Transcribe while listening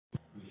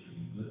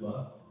with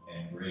love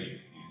and grace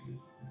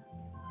uses.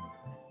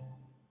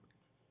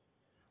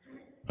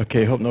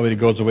 Okay, hope nobody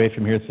goes away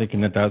from here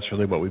thinking that that's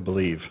really what we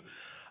believe.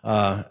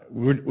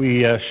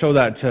 We show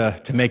that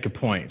to make a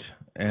point.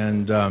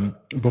 And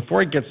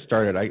before I get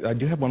started, I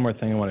do have one more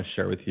thing I want to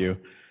share with you.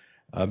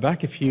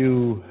 Back a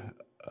few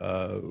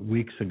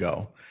weeks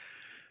ago,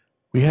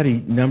 we had a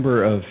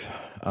number of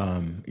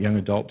young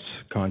adults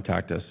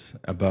contact us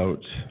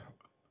about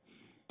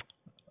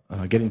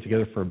getting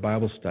together for a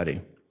Bible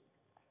study.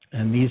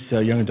 And these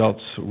young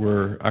adults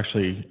were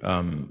actually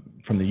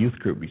from the youth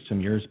group some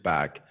years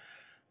back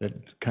that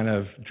kind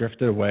of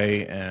drifted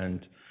away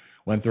and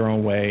went their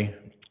own way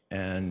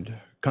and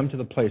come to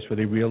the place where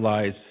they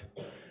realize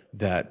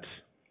that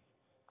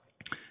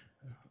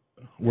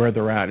where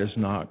they're at is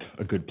not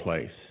a good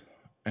place.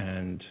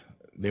 And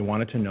they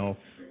wanted to know if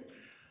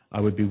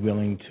I would be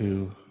willing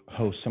to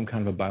host some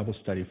kind of a Bible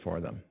study for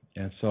them.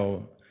 And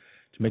so,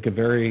 to make a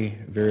very,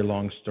 very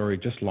long story,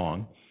 just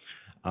long,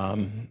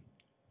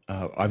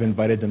 I've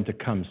invited them to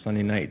come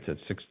Sunday nights at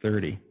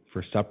 6:30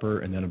 for supper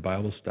and then a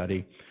Bible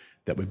study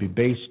that would be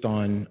based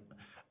on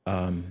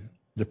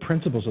the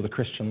principles of the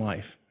Christian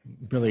life,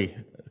 really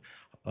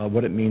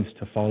what it means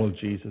to follow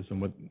Jesus and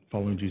what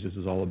following Jesus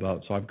is all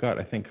about. So I've got,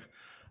 I think,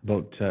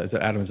 about,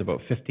 Adam's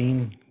about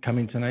 15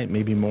 coming tonight,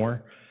 maybe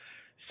more,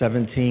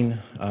 17,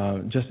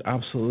 just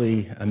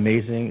absolutely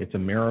amazing. It's a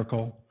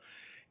miracle.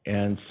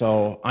 And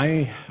so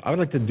I would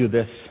like to do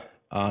this.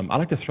 I'd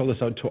like to throw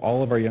this out to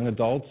all of our young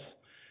adults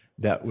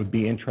that would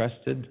be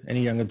interested,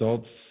 any young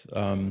adults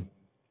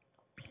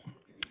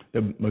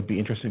that would be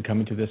interested in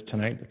coming to this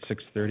tonight at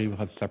 6:30. We'll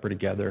have supper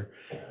together,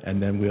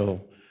 and then we'll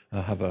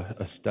have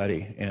a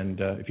study. And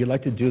if you'd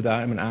like to do that,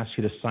 I'm going to ask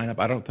you to sign up.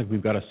 I don't think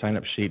we've got a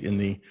sign-up sheet in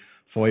the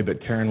foyer,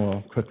 but Taryn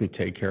will quickly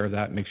take care of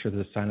that. Make sure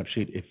there's a sign-up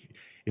sheet.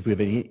 If we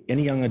have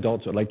any young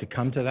adults that would like to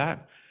come to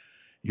that,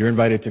 you're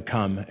invited to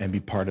come and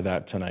be part of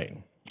that tonight.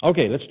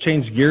 Okay, let's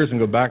change gears and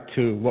go back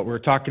to what we're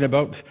talking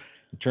about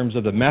in terms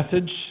of the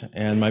message.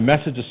 And my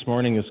message this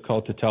morning is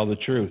called To Tell the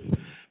Truth.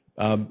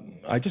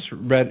 I just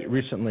read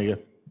recently a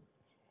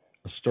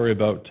story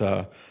about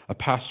a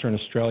pastor in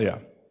Australia,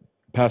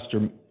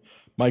 Pastor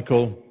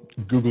Michael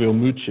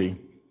Guglielmucci.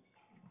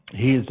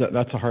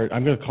 That's a hard,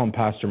 I'm going to call him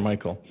Pastor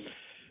Michael.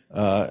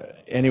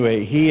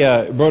 Anyway, he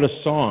wrote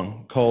a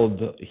song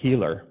called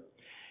Healer.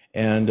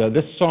 And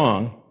this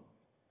song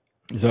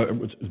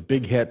was a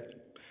big hit.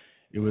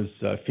 It was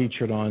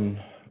featured on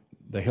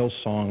the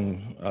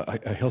Hillsong,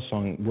 a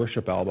Hillsong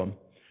worship album,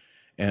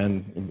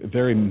 and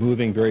very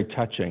moving, very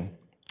touching.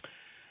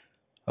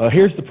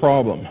 Here's the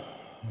problem.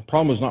 The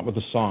problem was not with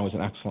the song. It was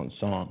an excellent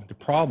song. The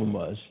problem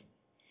was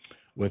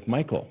with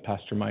Michael,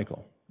 Pastor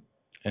Michael.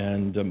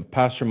 And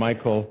Pastor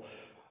Michael,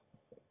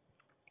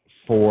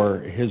 for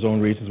his own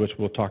reasons, which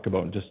we'll talk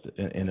about just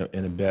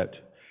in a bit,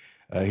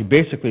 he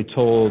basically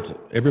told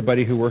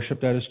everybody who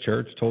worshiped at his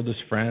church, told his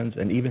friends,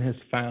 and even his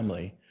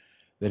family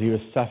that he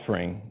was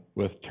suffering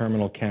with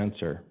terminal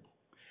cancer.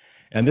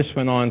 And this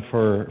went on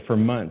for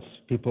months.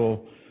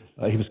 People,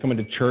 he was coming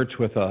to church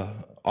with an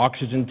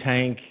oxygen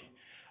tank.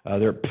 There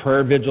were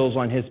prayer vigils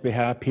on his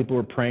behalf. People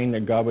were praying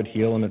that God would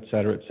heal him, et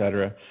cetera, et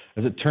cetera.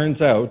 As it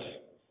turns out,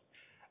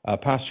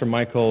 Pastor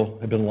Michael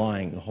had been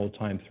lying the whole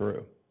time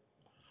through.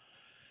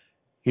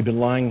 He'd been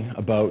lying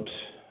about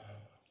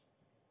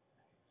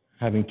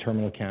having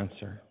terminal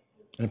cancer.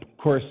 And of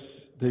course,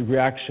 the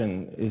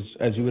reaction is,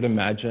 as you would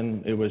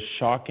imagine, it was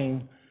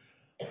shocking.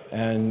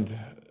 And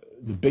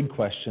the big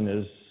question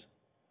is,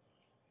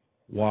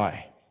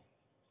 why?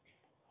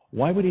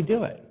 Why would he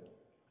do it?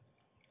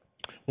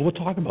 Well,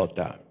 we'll talk about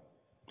that.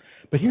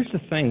 But here's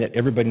the thing that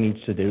everybody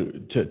needs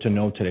to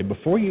know today.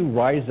 Before you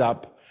rise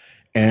up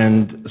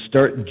and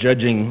start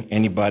judging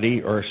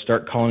anybody or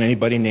start calling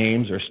anybody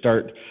names or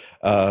start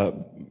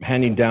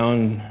handing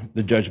down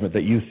the judgment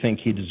that you think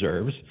he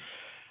deserves,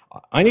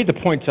 I need to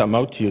point something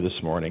out to you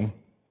this morning,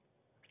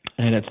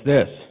 and it's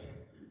this.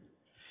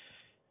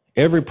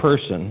 Every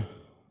person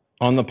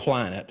on the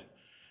planet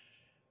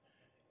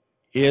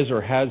is or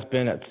has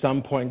been at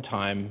some point in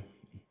time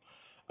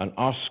an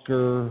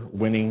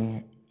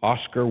Oscar-winning,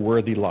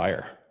 Oscar-worthy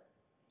liar.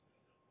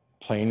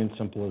 Plain and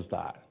simple as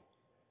that.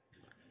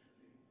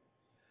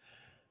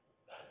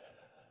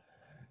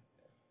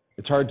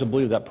 It's hard to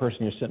believe that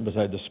person you're sitting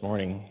beside this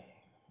morning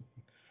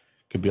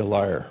could be a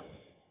liar.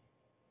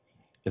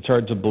 It's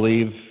hard to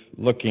believe,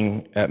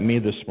 looking at me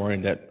this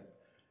morning,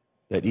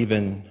 that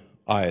even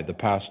I, the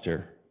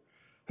pastor,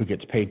 who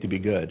gets paid to be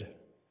good,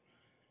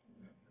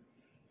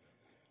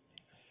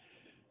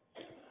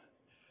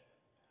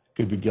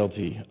 could be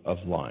guilty of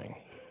lying.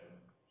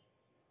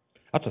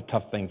 That's a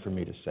tough thing for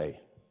me to say.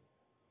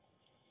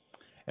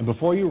 And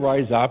before you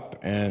rise up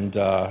and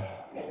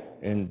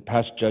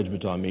pass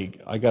judgment on me,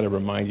 I got to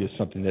remind you of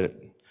something that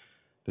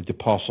the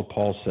Apostle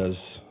Paul says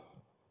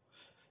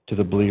to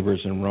the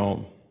believers in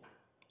Rome.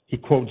 He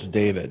quotes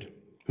David,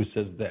 who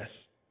says this.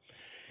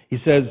 He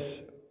says,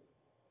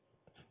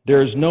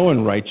 "There is no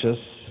one righteous,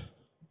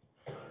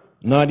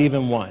 not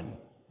even one,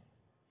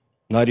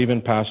 not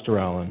even Pastor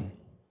Allen."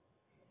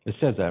 It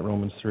says that,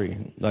 Romans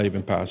 3, not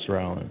even Pastor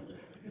Allen.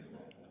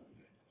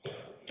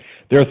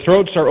 Their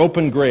throats are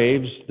open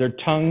graves. Their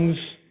tongues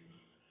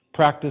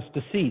practice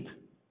deceit.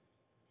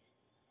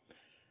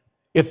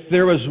 If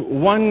there was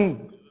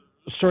one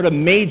sort of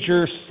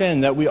major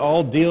sin that we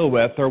all deal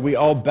with or we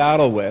all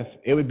battle with,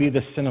 it would be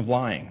the sin of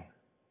lying.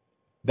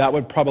 That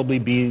would probably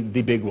be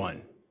the big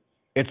one.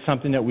 It's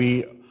something that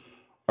we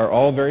are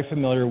all very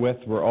familiar with.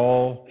 We're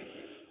all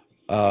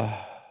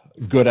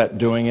good at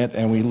doing it,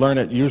 and we learn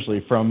it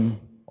usually from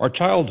our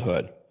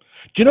childhood.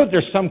 Do you know that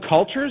there's some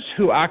cultures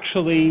who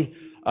actually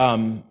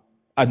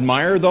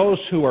admire those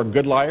who are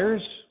good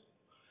liars?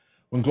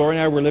 When Gloria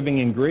and I were living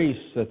in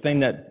Greece, the thing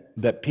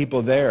that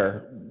people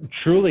there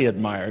truly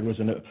admired was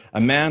a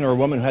man or a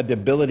woman who had the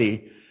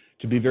ability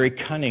to be very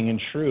cunning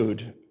and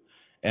shrewd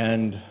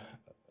and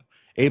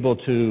able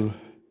to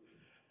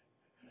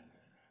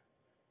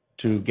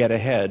get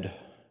ahead,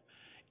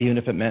 even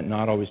if it meant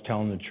not always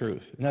telling the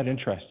truth. Isn't that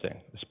interesting?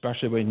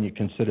 Especially when you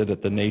consider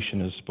that the nation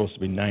is supposed to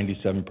be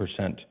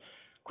 97%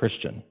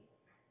 Christian.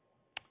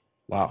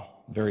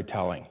 Wow, very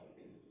telling.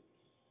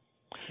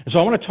 And so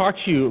I want to talk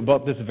to you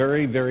about this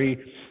very, very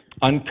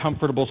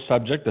uncomfortable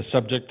subject, the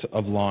subject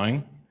of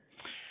lying.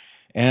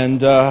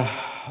 And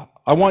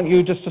I want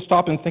you just to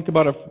stop and think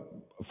about it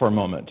for a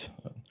moment.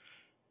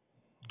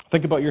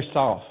 Think about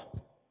yourself.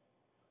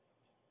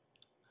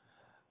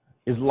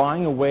 Is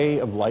lying a way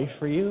of life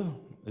for you?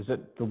 Is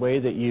it the way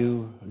that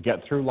you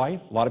get through life?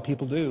 A lot of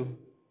people do.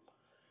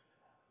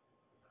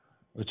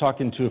 I was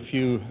talking to a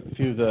few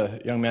of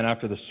the young men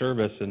after the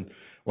service, and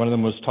one of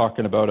them was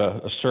talking about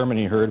a sermon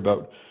he heard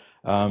about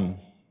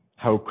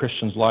how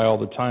Christians lie all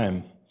the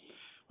time.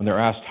 When they're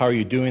asked, how are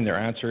you doing, their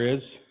answer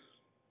is,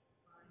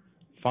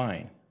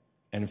 fine.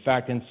 And in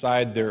fact,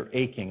 inside they're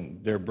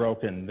aching, they're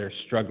broken, they're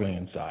struggling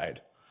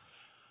inside.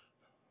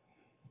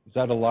 Is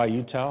that a lie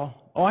you tell?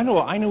 Oh, I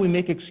know we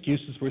make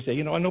excuses where we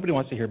say, nobody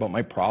wants to hear about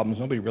my problems,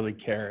 nobody really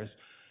cares.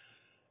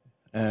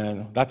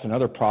 And that's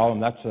another problem,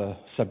 that's a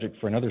subject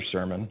for another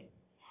sermon.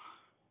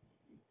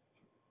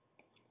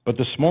 But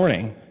this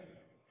morning,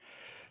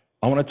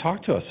 I want to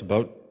talk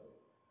about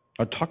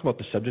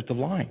the subject of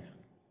lying.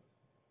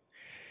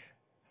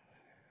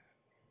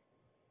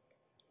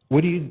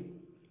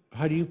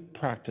 How do you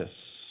practice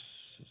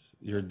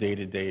your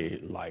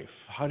day-to-day life?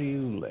 How do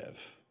you live?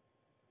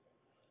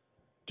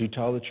 Do you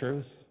tell the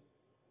truth?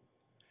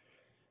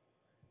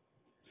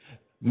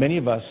 Many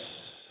of us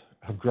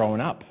have grown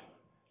up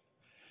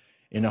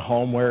in a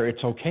home where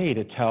it's okay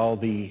to tell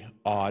the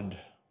odd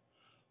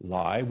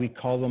lie. We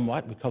call them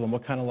what? We call them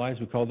what kind of lies?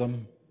 We call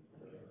them...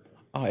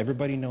 Oh,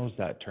 everybody knows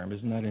that term.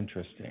 Isn't that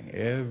interesting?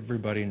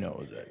 Everybody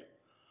knows it.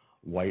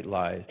 White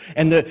lies.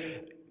 And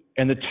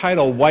the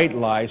title, white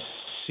lies,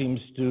 seems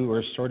to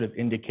or sort of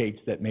indicates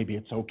that maybe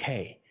it's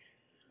okay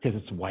because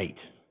it's white.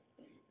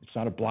 It's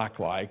not a black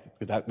lie,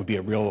 because that would be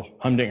a real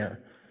humdinger.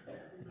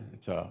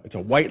 It's a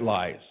white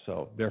lie,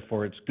 so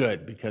therefore it's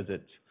good because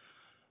it's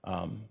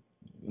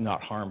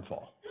not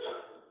harmful.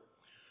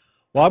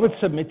 Well, I would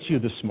submit to you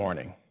this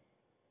morning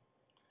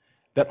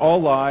that all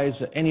lies,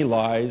 any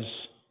lies,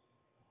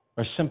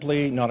 are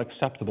simply not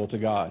acceptable to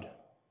God.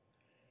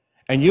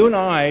 And you and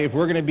I, if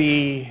we're going to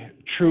be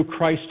true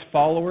Christ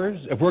followers,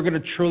 if we're going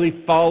to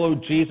truly follow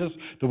Jesus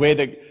the way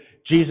that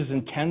Jesus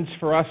intends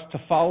for us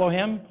to follow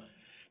him,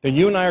 then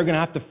you and I are going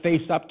to have to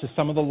face up to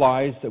some of the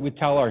lies that we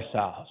tell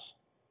ourselves.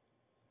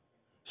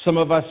 Some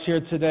of us here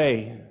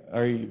today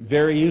are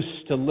very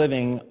used to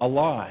living a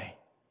lie.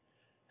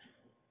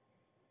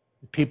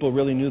 If people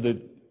really knew the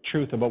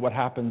truth about what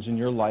happens in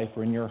your life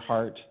or in your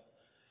heart,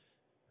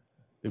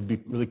 they'd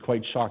be really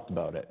quite shocked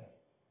about it.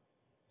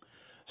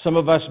 Some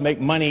of us make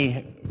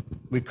money,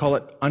 we call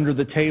it under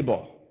the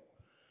table,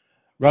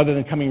 rather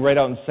than coming right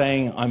out and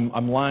saying,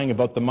 I'm lying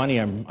about the money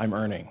I'm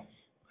earning.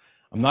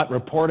 I'm not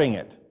reporting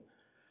it.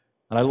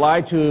 And I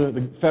lie to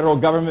the federal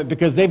government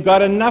because they've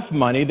got enough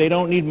money. They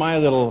don't need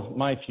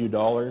my few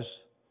dollars.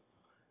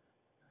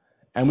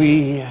 And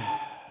we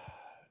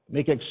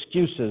make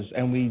excuses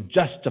and we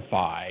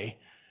justify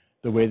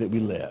the way that we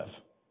live.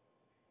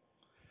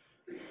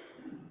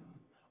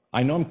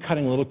 I know I'm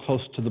cutting a little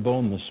close to the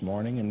bone this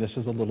morning, and this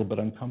is a little bit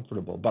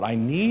uncomfortable, but I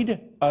need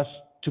us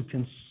to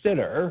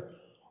consider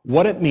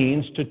what it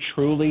means to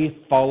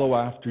truly follow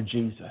after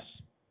Jesus.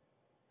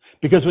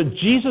 Because what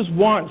Jesus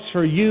wants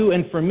for you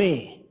and for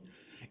me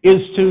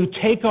is to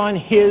take on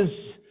his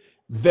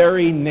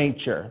very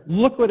nature.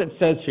 Look what it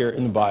says here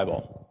in the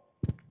Bible.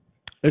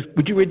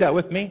 Would you read that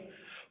with me?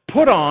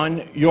 Put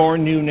on your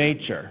new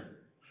nature,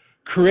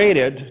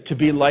 created to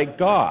be like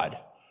God,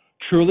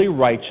 truly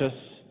righteous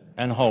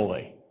and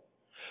holy.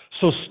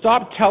 So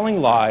stop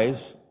telling lies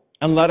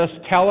and let us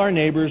tell our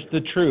neighbors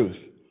the truth,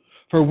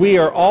 for we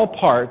are all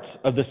parts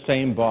of the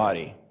same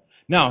body.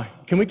 Now,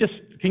 can you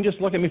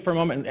just look at me for a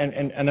moment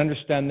and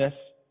understand this?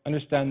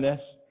 Understand this?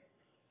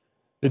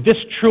 That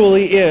this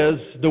truly is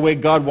the way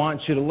God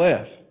wants you to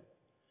live.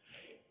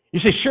 You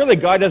say, surely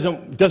God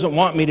doesn't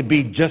want me to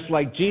be just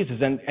like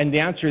Jesus. And the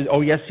answer is,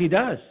 oh, yes, he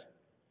does.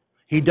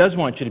 He does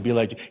want you to be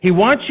like Jesus. He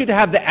wants you to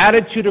have the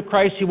attitude of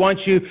Christ. He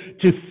wants you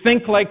to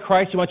think like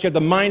Christ. He wants you to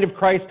have the mind of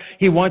Christ.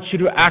 He wants you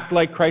to act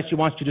like Christ. He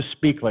wants you to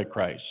speak like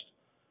Christ.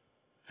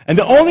 And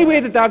the only way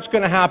that that's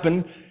going to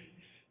happen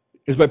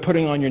is by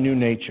putting on your new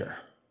nature.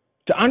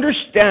 To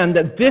understand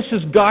that this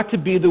has got to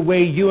be the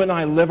way you and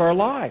I live our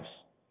lives.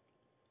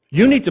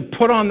 You need to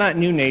put on that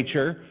new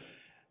nature.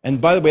 And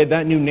by the way,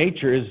 that new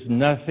nature is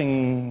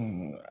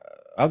nothing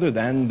other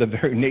than the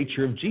very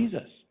nature of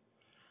Jesus.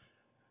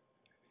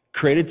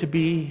 Created to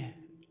be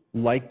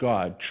like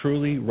God,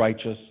 truly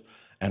righteous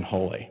and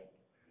holy.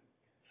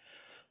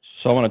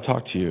 So I want to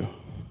talk to you.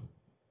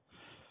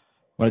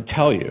 I want to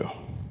tell you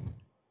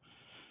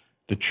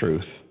the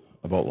truth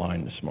about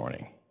lying this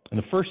morning.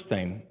 And the first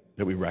thing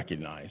that we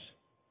recognize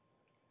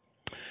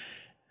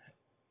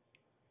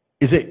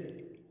is that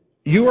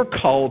you are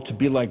called to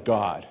be like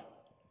God.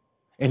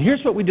 And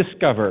here's what we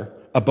discover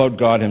about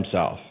God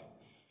himself.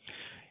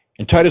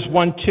 In Titus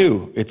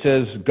 1:2, it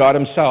says, God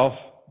himself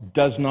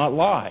does not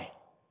lie.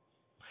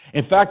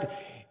 In fact,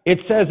 it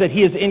says that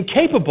he is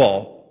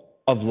incapable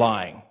of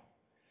lying.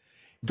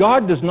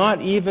 God does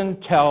not even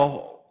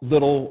tell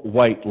little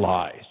white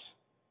lies.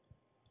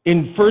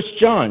 In 1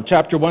 John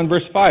chapter 1,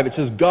 verse 5, it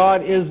says,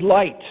 God is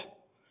light.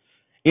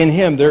 In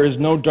him there is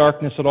no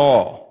darkness at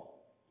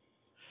all.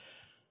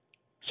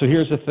 So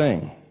here's the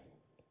thing.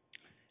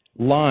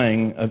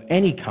 Lying of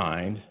any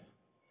kind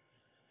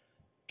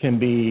can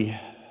be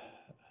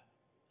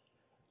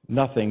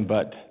nothing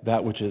but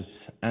that which is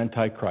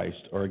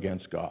antichrist or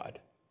against God.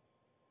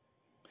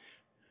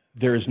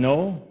 There is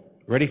no,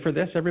 ready for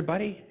this,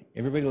 everybody?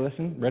 Everybody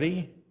listen,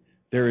 ready?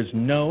 There is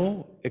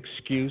no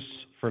excuse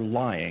for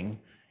lying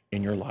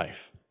in your life.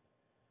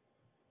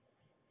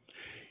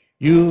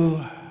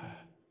 You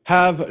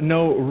have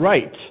no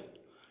right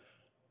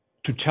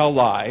to tell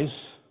lies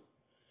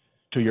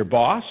to your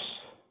boss.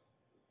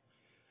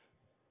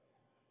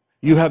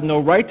 You have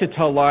no right to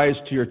tell lies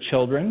to your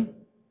children.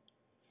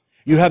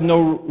 You have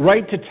no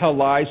right to tell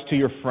lies to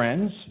your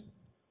friends.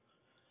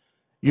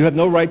 You have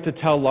no right to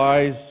tell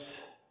lies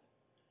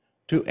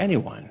to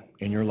anyone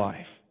in your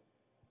life.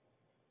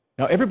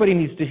 Now, everybody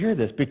needs to hear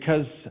this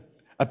because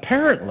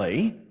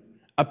apparently,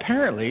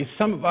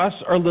 some of us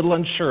are a little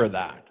unsure of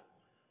that.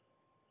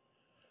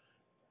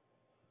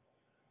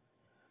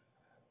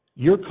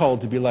 You're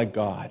called to be like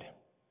God,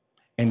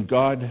 and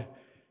God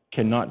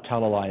cannot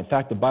tell a lie. In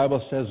fact, the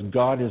Bible says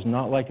God is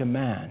not like a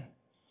man,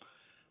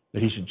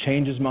 that he should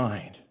change his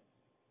mind.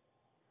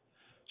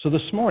 So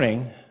this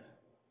morning,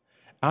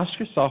 ask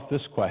yourself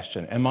this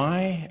question: am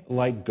I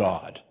like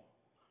God?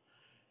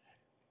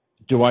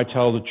 Do I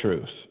tell the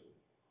truth?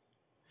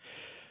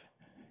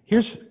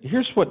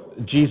 Here's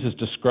what Jesus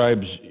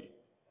describes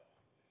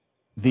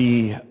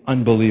the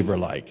unbeliever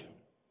like.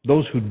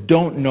 Those who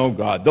don't know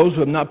God, those who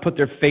have not put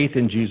their faith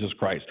in Jesus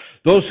Christ,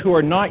 those who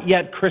are not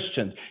yet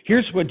Christians.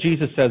 Here's what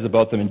Jesus says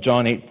about them in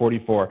John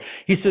 8:44.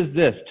 He says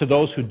this to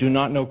those who do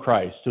not know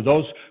Christ, to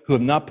those who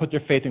have not put their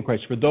faith in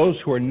Christ, for those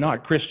who are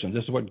not Christians.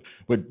 This is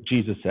what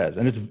Jesus says.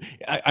 And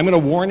I'm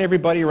going to warn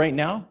everybody right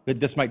now that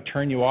this might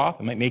turn you off,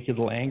 it might make you a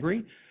little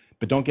angry,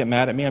 but don't get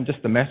mad at me. I'm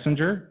just the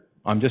messenger.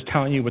 I'm just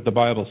telling you what the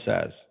Bible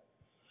says.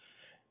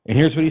 And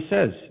here's what he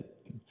says.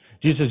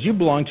 Jesus says, you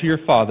belong to your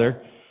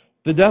father,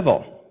 the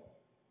devil.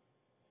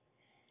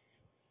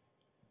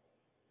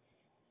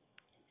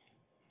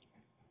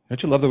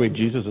 Don't you love the way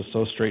Jesus is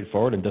so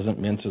straightforward and doesn't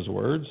mince his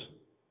words?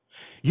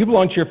 You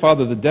belong to your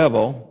father, the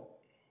devil,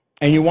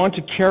 and you want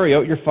to carry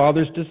out your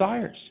father's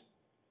desires.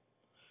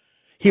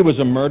 He was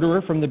a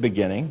murderer from the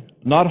beginning,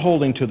 not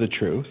holding to the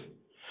truth,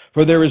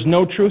 for there is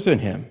no truth in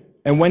him.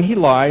 And when he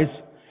lies,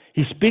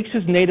 he speaks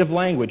his native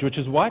language, which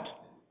is what?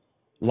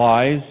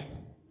 Lies.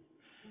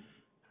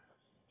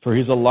 For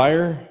he's a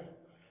liar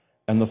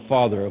and the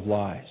father of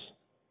lies.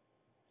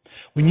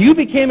 When you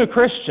became a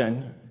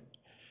Christian,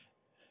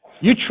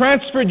 you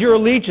transferred your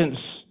allegiance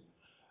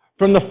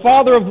from the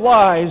father of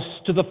lies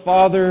to the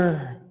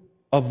father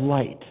of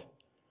light,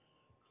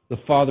 the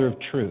father of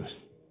truth.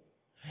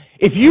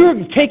 If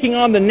you're taking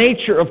on the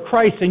nature of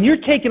Christ, then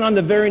you're taking on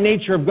the very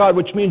nature of God,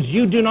 which means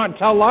you do not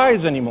tell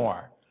lies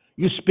anymore.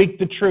 You speak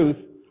the truth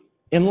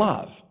in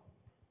love.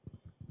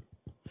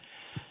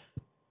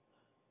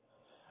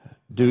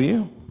 Do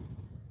you?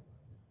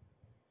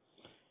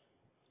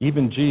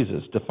 Even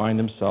Jesus defined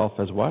himself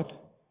as what?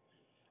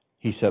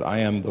 He said, I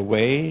am the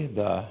way,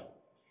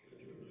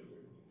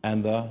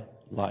 and the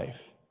life.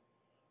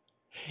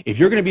 If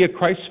you're going to be a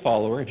Christ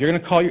follower, if you're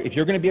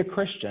going to be a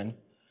Christian,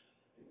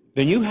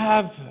 then you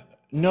have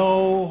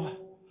no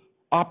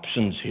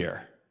options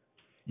here.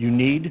 You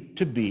need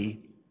to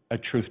be a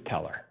truth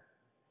teller.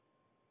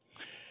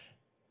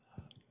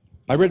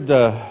 I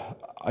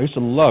used to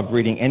love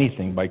reading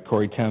anything by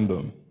Corrie ten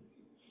Boom.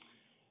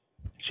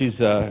 She's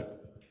a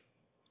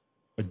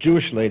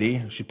Jewish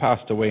lady. She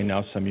passed away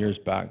now some years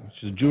back.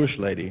 She's a Jewish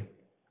lady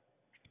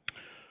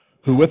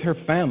who, with her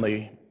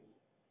family,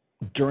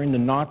 during the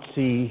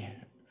Nazi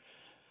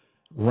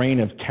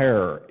reign of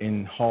terror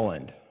in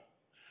Holland,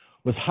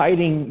 was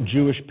hiding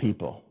Jewish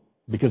people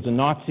because the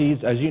Nazis,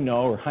 as you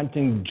know, were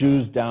hunting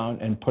Jews down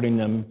and putting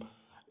them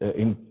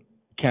in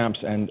camps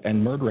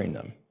and murdering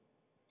them.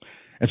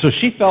 And so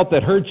she felt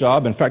that her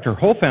job, in fact, her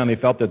whole family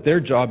felt that their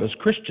job as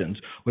Christians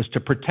was to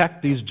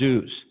protect these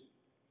Jews.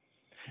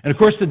 And of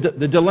course,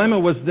 the dilemma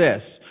was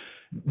this.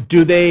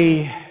 Do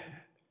they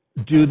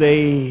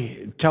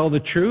tell the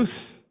truth,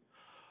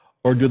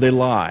 or do they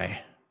lie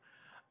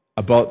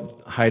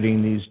about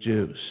hiding these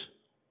Jews?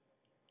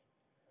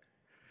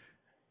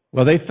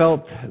 Well, they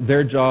felt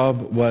their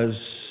job was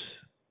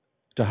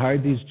to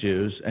hide these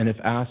Jews, and if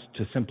asked,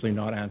 to simply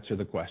not answer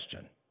the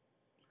question.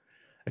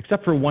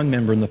 Except for one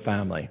member in the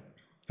family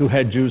who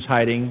had Jews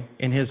hiding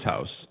in his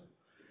house.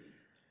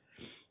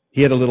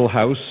 He had a little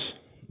house,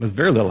 a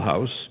very little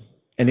house,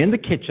 and in the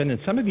kitchen, and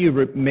some of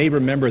you may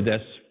remember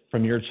this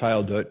from your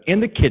childhood, in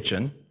the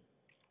kitchen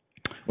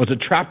was a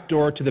trap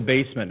door to the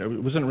basement.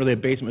 It wasn't really a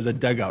basement, it was a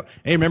dugout.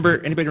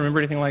 Anybody remember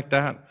anything like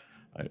that?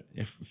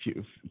 If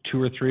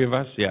two or three of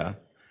us? Yeah.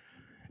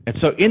 And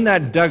so in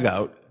that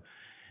dugout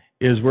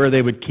is where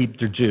they would keep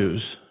their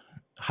Jews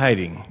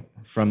hiding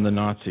from the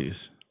Nazis.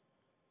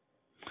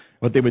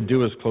 What they would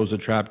do is close the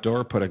trap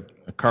door, put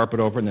a carpet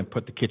over it, and then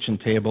put the kitchen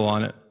table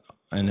on it,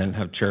 and then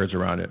have chairs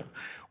around it.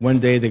 One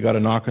day they got a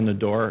knock on the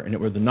door, and it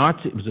was the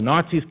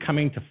Nazis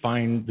coming to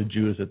find the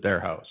Jews at their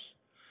house.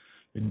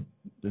 The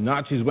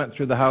Nazis went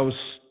through the house,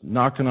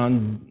 knocking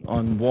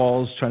on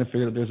walls, trying to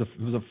figure out if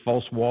there was a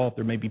false wall, if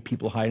there may be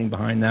people hiding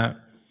behind that.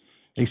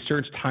 They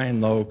searched high and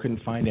low,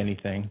 couldn't find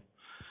anything.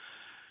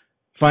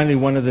 Finally,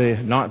 one of the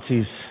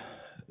Nazis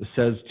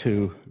says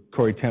to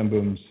Corrie ten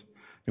Boom's,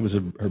 it was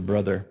her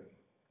brother,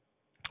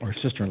 or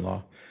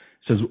sister-in-law,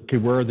 says, "Okay,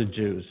 where are the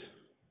Jews?"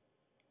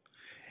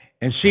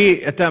 And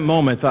she, at that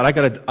moment, thought, I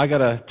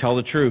gotta tell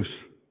the truth.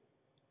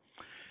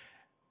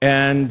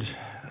 And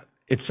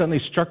it suddenly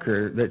struck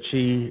her that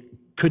she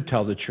could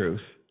tell the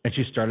truth, and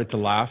she started to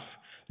laugh.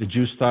 The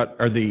Jews thought,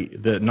 or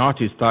the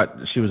Nazis thought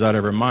she was out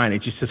of her mind,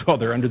 and she says, "Oh,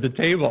 they're under the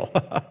table."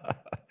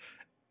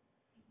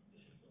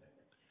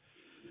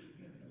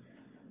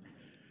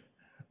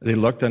 They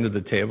looked under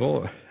the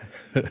table.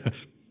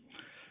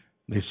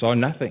 They saw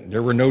nothing.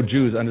 There were no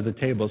Jews under the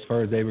table as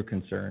far as they were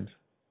concerned.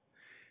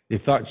 They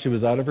thought she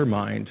was out of her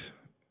mind,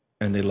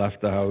 and they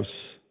left the house,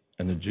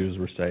 and the Jews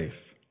were safe.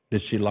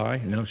 Did she lie?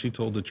 No, she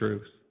told the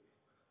truth.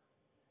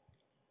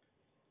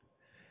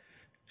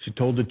 She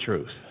told the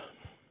truth.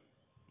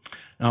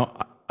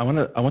 Now, I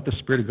want the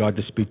Spirit of God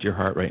to speak to your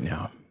heart right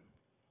now.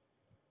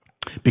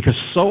 Because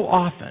so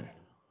often,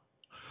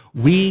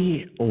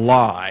 we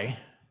lie,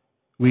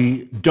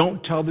 we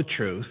don't tell the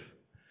truth,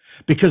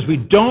 because we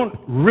don't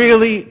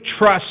really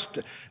trust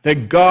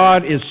that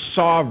God is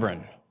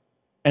sovereign,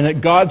 and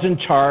that God's in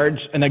charge,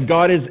 and that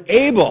God is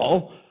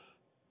able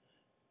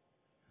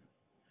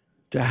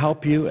to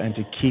help you and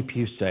to keep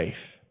you safe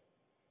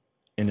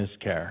in His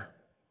care.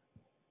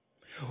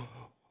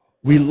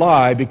 We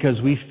lie because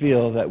we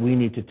feel that we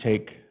need to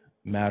take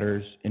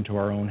matters into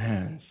our own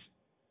hands.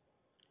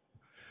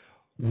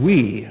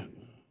 We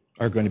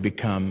are going to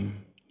become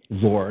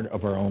Lord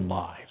of our own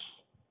lives.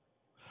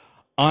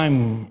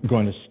 I'm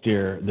going to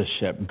steer the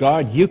ship.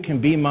 God, you can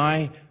be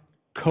my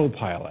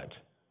co-pilot.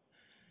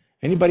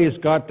 Anybody who's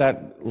got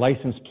that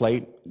license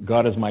plate,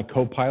 God is my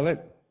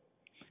co-pilot,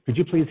 could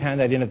you please hand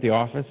that in at the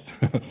office?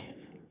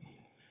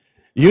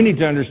 You need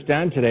to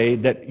understand today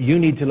that you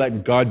need to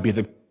let God be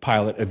the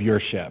pilot of your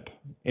ship.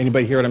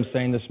 Anybody hear what I'm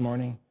saying this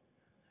morning?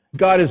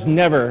 God has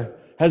never,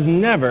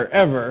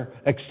 ever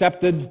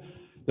accepted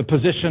the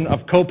position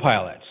of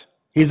co-pilot.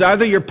 He's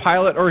either your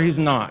pilot or He's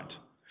not.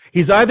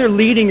 He's either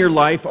leading your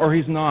life or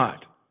He's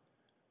not.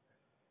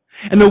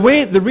 And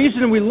the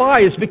reason we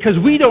lie is because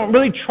we don't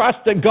really trust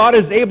that God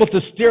is able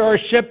to steer our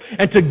ship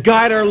and to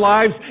guide our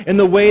lives in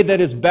the way that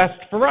is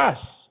best for us.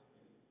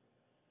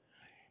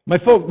 My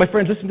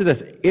friends, listen to this.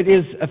 It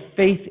is a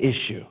faith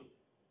issue.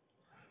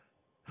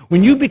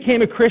 When you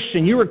became a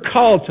Christian, you were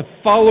called to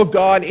follow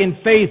God in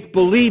faith,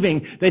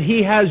 believing that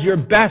He has your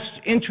best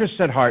interests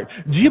at heart.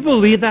 Do you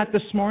believe that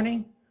this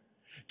morning?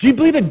 Do you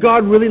believe that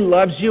God really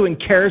loves you and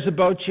cares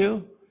about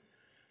you?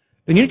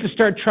 Then you need to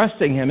start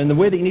trusting Him, and the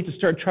way that you need to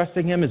start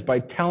trusting Him is by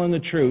telling the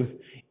truth,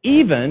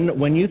 even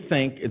when you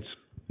think it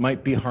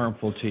might be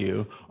harmful to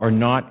you or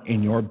not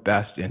in your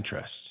best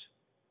interests.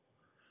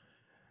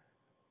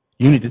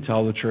 You need to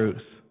tell the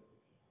truth.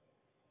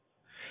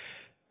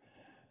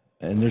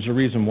 And there's a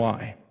reason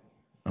why.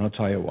 I'll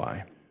tell you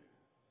why.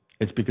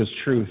 It's because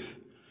truth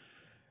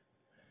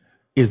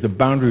is the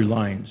boundary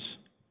lines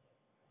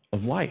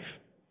of life.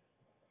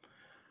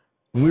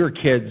 When we were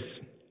kids,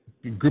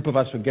 a group of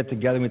us would get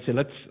together and we'd say,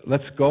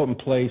 let's go out and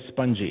play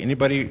spongy.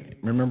 Anybody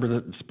remember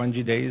the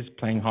spongy days,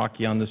 playing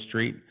hockey on the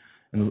street?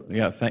 And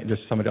yeah, there's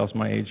somebody else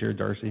my age here,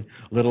 Darcy.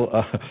 Little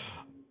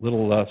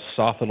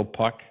soft little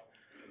puck.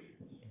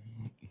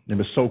 It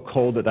was so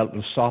cold that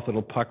little soft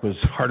little puck was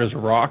hard as a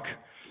rock.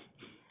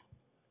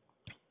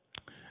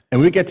 And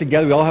we get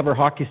together, we all have our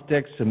hockey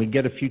sticks, and we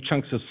get a few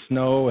chunks of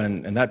snow,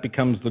 and that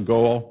becomes the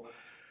goal.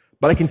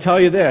 But I can tell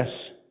you this,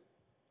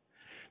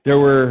 there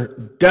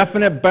were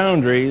definite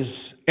boundaries.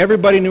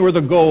 Everybody knew where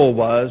the goal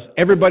was.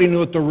 Everybody knew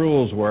what the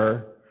rules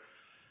were.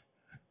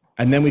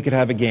 And then we could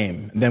have a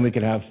game, and then we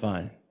could have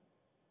fun.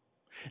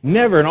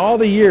 Never in all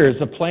the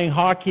years of playing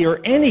hockey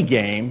or any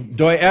game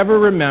do I ever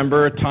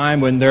remember a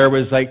time when there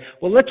was like,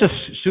 well, let's just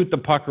shoot the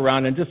puck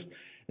around and just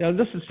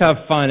Let's just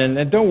have fun,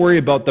 and don't worry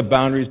about the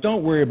boundaries.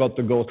 Don't worry about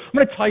the goals. I'm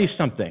going to tell you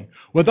something.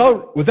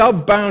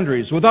 Without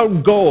boundaries,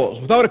 without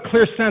goals, without a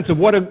clear sense of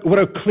what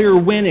a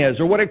clear win is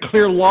or what a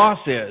clear loss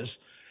is,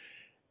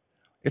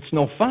 it's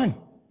no fun.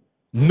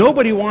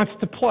 Nobody wants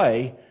to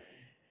play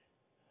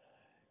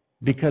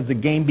because the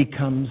game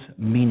becomes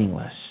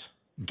meaningless.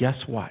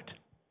 Guess what?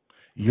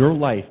 Your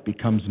life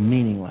becomes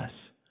meaningless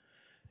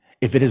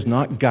if it is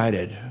not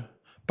guided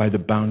by the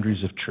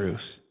boundaries of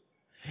truth.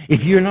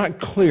 If you're not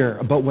clear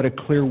about what a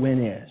clear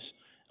win is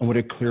and what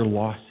a clear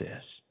loss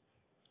is.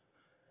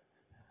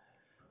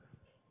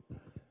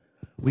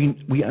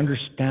 We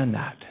understand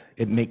that.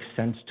 It makes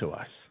sense to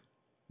us.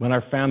 When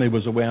our family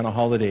was away on a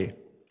holiday,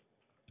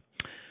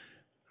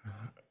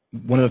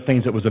 one of the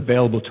things that was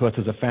available to us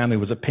as a family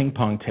was a ping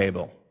pong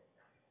table.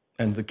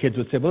 And the kids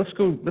would say, well,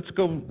 let's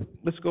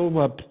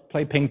go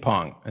play ping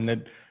pong. And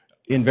then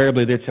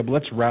invariably they'd say, well,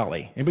 let's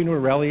rally. Anybody know what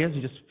a rally is?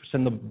 You just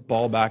send the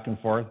ball back and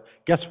forth.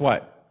 Guess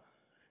what?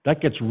 That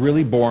gets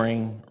really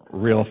boring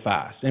real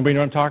fast. Anybody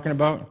know what I'm talking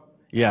about?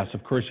 Yes,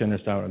 of course you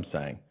understand what I'm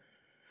saying.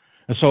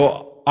 And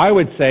so I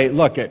would say,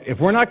 look, if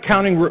we're not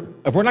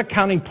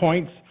counting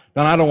points,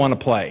 then I don't want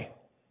to play.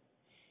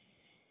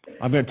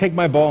 I'm going to take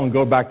my ball and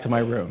go back to my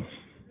room.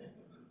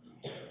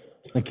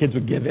 The kids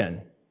would give in,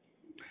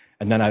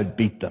 and then I'd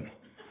beat them.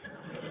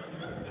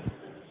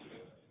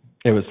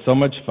 It was so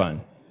much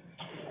fun.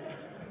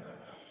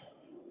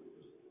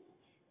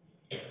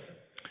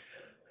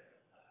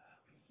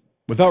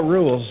 Without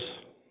rules,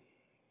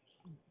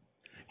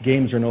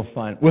 games are no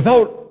fun.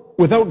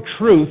 Without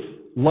truth,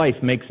 life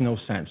makes no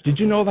sense. Did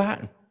you know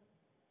that?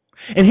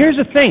 And here's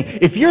the thing.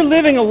 If you're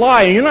living a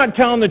lie and you're not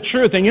telling the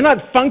truth and you're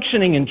not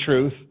functioning in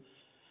truth,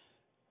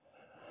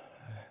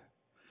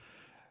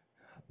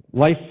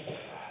 life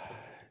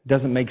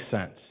doesn't make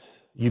sense.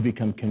 You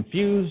become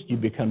confused, you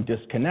become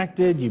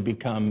disconnected, you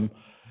begin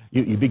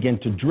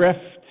to drift,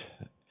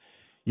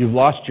 you've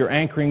lost your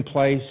anchoring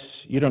place,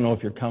 you don't know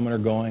if you're coming or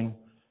going.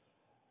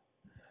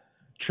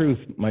 Truth,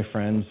 my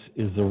friends,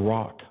 is the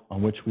rock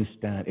on which we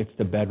stand. It's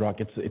the bedrock.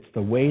 It's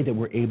the way that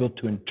we're able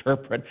to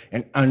interpret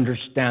and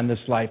understand this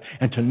life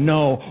and to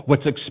know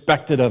what's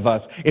expected of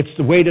us. It's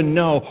the way to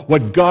know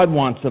what God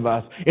wants of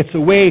us. It's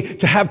the way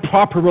to have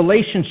proper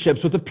relationships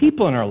with the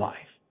people in our life.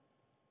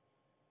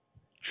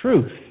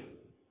 Truth.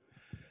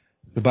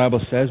 The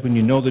Bible says when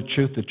you know the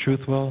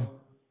truth will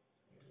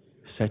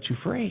set you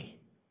free.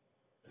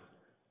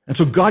 And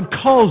so God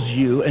calls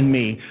you and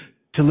me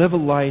to live a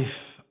life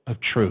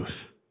of truth.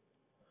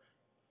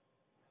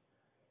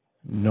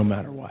 No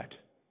matter what.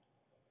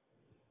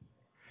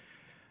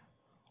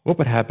 What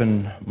would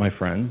happen, my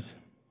friends,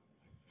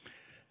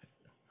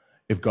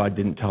 if God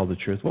didn't tell the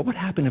truth? What would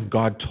happen if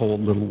God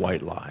told little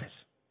white lies?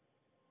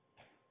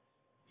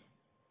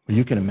 Well,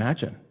 you can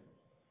imagine.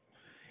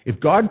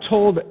 If God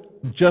told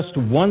just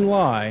one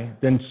lie,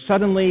 then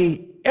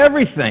suddenly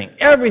everything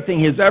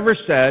He has ever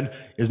said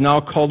is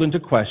now called into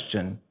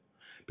question,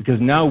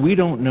 because now we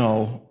don't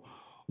know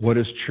what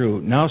is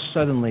true. Now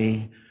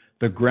suddenly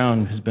the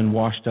ground has been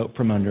washed out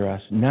from under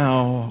us.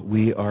 Now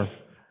we are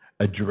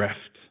adrift.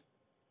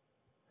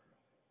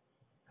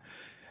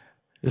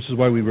 This is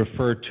why we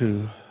refer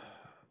to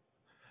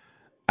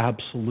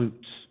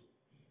absolutes.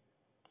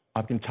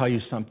 I can tell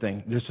you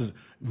something.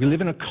 We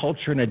live in a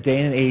culture and a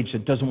day and age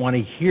that doesn't want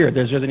to hear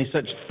there's any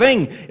such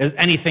thing as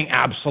anything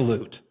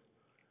absolute.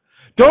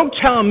 Don't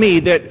tell me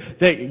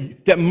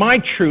that my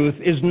truth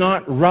is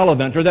not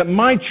relevant or that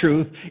my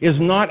truth is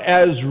not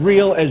as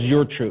real as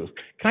your truth.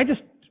 Can I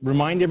just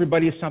remind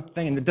everybody of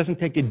something? And it doesn't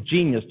take a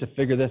genius to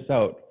figure this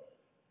out.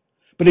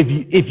 But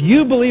if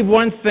you believe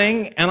one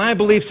thing and I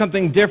believe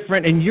something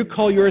different and you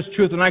call yours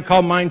truth and I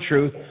call mine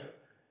truth,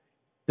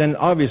 then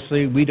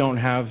obviously we don't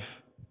have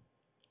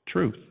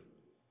truth.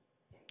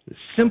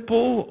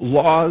 Simple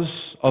laws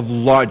of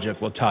logic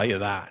will tell you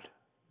that.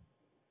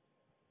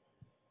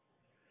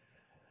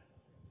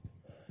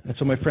 And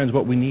so, my friends,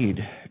 what we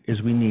need is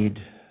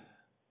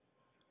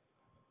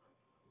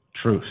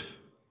truth.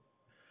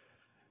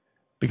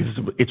 Because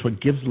it's what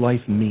gives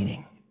life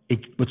meaning.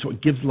 It's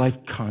what gives life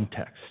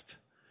context.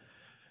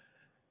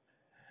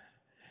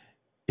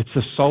 It's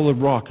the solid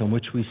rock on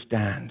which we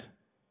stand.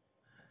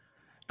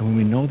 And when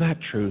we know that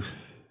truth,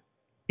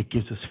 it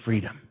gives us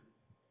freedom.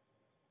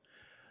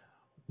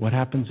 What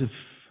happens if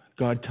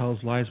God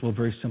tells lies? Well,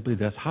 very simply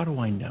this. How do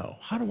I know?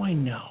 How do I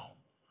know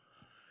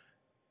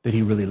that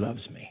He really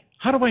loves me?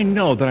 How do I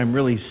know that I'm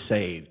really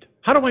saved?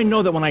 How do I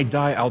know that when I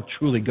die, I'll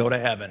truly go to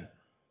heaven?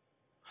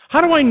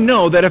 How do I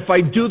know that if I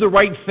do the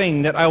right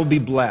thing, that I will be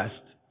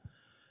blessed?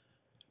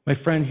 My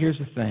friend, here's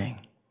the thing.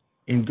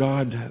 In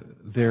God,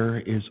 there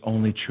is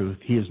only truth.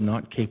 He is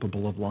not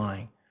capable of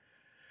lying.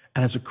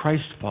 And as a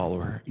Christ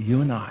follower,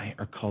 you and I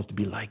are called to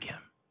be like Him.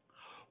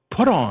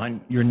 Put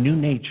on your new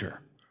nature,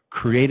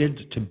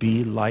 created to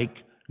be like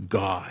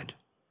God,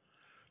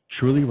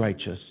 truly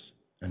righteous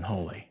and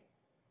holy.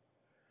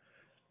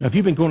 Now, if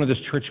you've been going to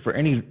this church for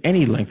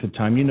any length of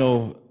time, you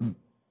know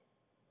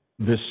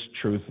this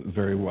truth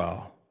very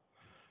well,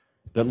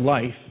 that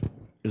life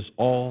is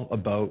all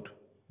about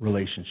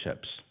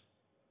relationships.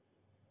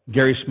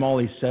 Gary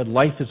Smalley said,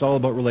 life is all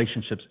about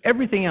relationships.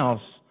 Everything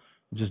else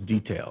is just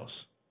details.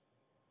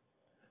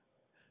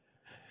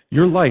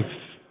 Your life,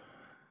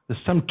 the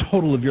sum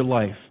total of your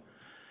life,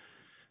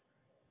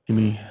 can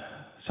be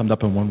summed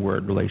up in one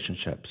word: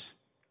 relationships.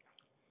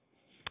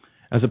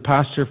 As a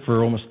pastor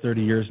for almost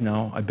 30 years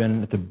now, I've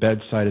been at the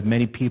bedside of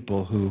many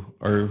people who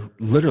are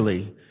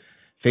literally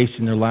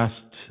facing their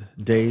last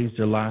days,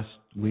 their last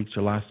weeks,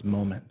 their last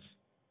moments.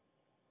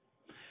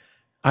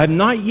 I've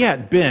not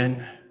yet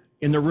been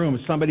in the room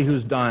with somebody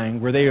who's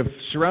dying where they have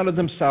surrounded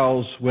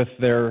themselves with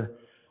their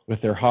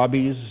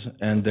hobbies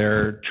and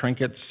their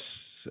trinkets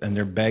and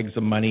their bags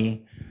of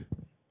money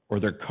or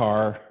their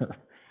car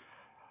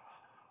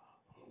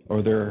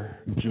or their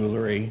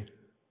jewelry.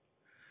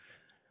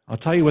 I'll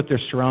tell you what they're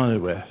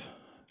surrounded with.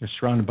 They're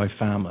surrounded by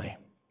family.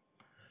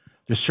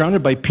 They're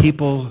surrounded by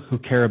people who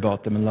care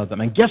about them and love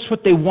them. And guess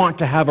what they want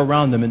to have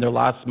around them in their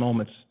last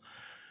moments?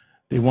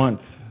 They want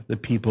the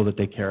people that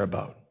they care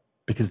about,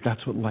 because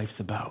that's what life's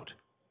about.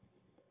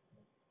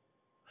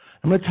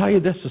 I'm going to tell you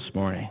this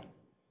morning,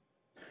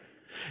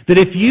 that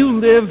if you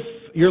live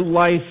your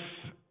life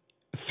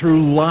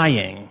through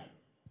lying,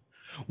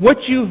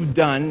 what you've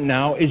done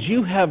now is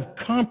you have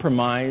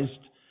compromised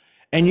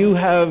and you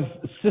have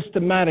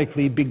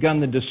systematically begun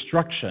the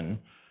destruction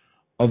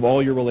of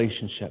all your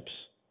relationships,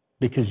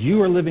 because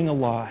you are living a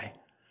lie.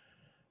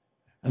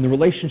 And the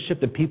relationship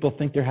that people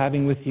think they're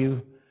having with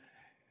you,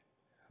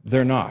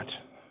 they're not.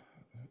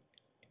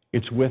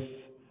 It's with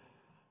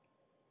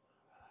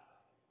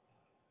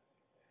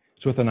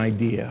an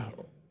idea.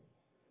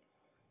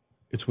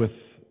 It's with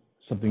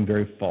something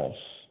very false.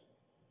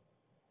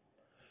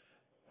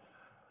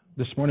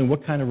 This morning,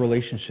 what kind of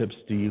relationships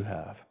do you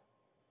have?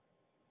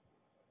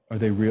 Are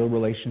they real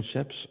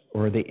relationships,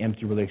 or are they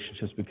empty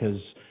relationships because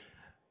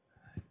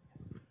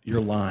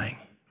you're lying?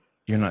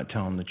 You're not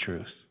telling the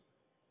truth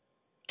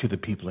to the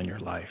people in your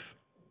life.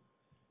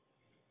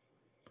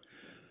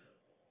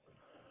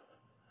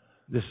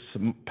 This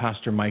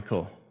Pastor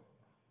Michael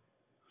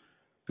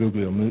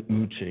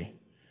Guglielmucci,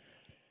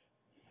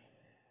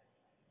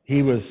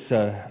 he was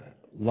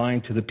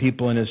lying to the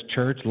people in his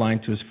church, lying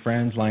to his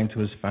friends, lying to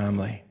his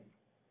family.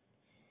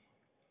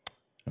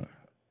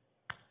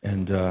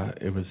 And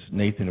it was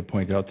Nathan who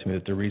pointed out to me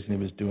that the reason he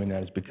was doing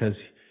that is because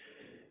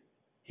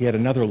he had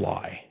another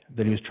lie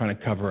that he was trying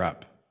to cover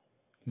up.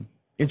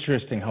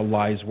 Interesting how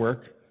lies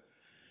work.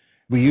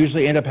 We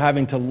usually end up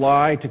having to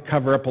lie to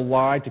cover up a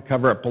lie, to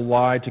cover up a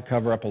lie, to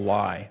cover up a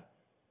lie.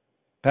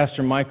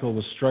 Pastor Michael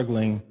was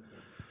struggling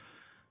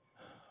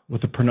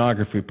with a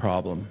pornography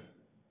problem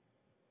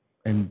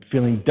and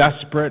feeling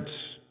desperate,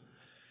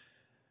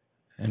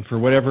 and for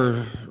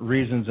whatever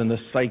reasons in the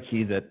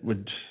psyche that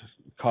would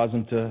cause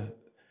him to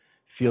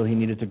feel he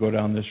needed to go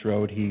down this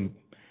road, he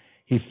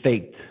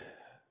faked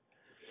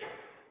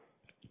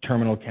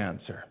terminal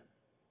cancer.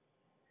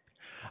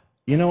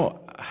 You know,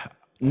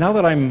 now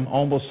that I'm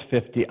almost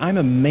 50, I'm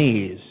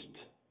amazed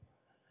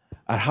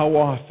at how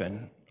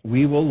often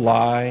we will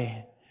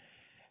lie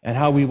and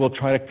how we will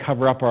try to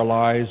cover up our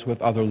lies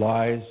with other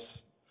lies,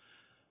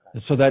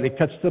 so that it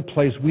cuts to the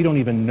place we don't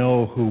even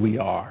know who we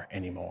are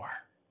anymore.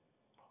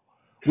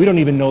 We don't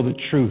even know the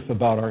truth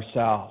about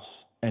ourselves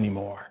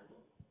anymore.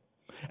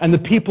 And the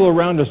people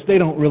around us, they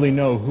don't really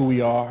know who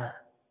we are.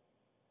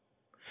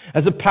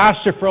 As a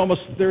pastor for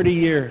almost 30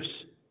 years,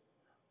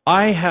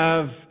 I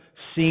have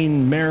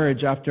seen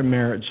marriage after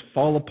marriage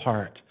fall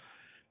apart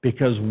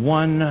because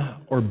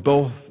one or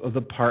both of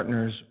the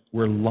partners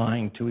were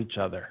lying to each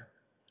other.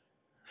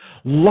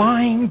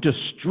 Lying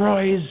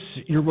destroys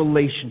your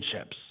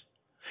relationships.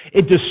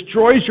 It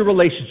destroys your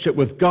relationship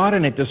with God,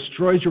 and it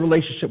destroys your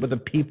relationship with the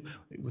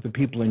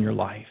people in your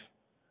life.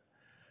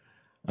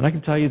 And I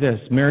can tell you this,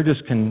 marriages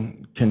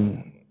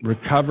can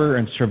recover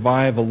and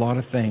survive a lot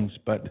of things,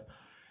 but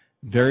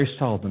very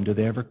seldom do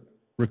they ever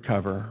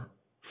recover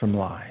from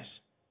lies.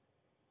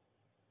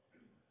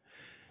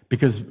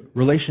 Because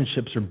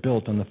relationships are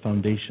built on the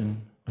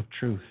foundation of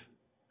truth.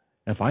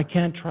 And if I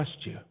can't trust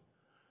you,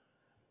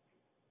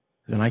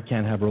 then I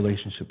can't have a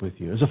relationship with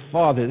you. As a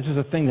father, this is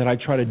a thing that I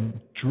try to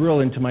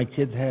drill into my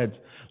kids' heads.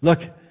 Look,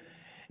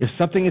 if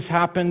something has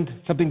happened,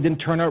 something didn't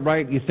turn out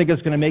right, you think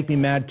it's going to make me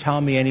mad,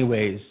 tell me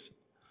anyways.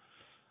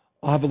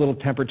 I'll have a little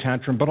temper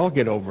tantrum, but I'll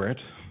get over it.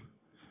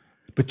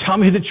 But tell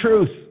me the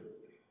truth.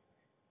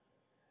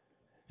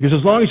 Because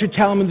as long as you're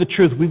telling me the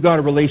truth, we've got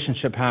a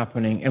relationship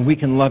happening, and we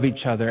can love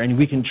each other, and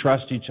we can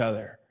trust each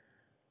other.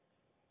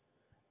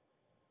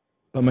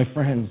 But my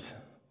friends,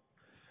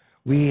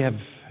 we have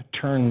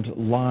turned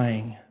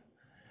lying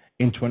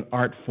into an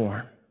art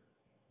form.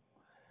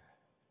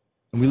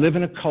 And we live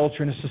in a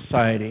culture and a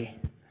society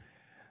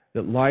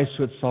that lies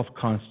to itself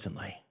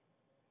constantly.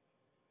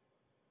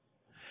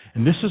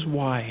 And this is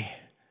why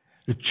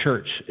the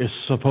church is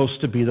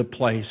supposed to be the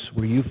place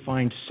where you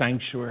find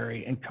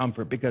sanctuary and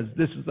comfort, because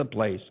this is the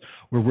place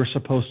where we're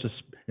supposed to,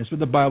 it's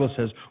what the Bible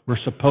says, we're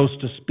supposed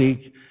to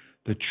speak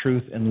the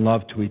truth in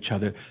love to each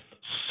other.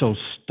 So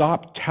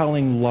stop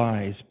telling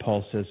lies,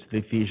 Paul says to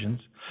the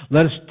Ephesians.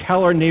 Let us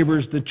tell our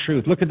neighbors the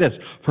truth. Look at this.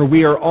 For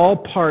we are all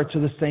parts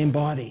of the same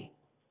body.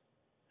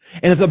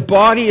 And if the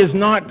body is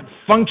not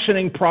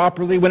functioning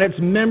properly, when its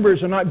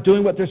members are not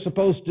doing what they're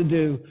supposed to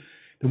do,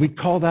 then we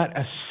call that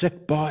a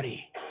sick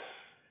body.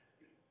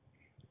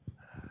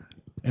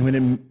 And when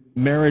in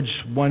marriage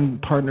one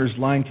partner is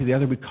lying to the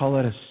other, we call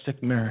it a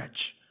sick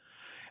marriage.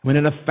 When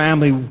in a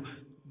family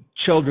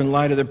children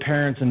lie to their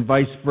parents and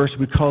vice versa,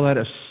 we call that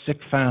a sick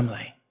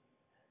family.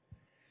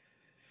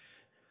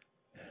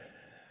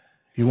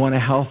 If you want a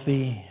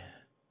healthy,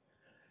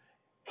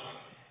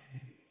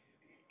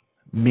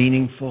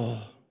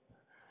 meaningful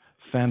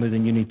family,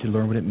 then you need to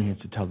learn what it means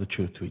to tell the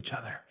truth to each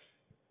other.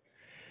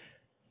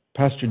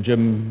 Pastor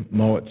Jim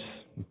Mowitz,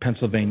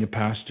 Pennsylvania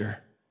pastor,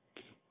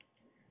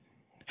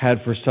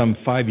 had for some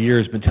 5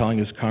 years been telling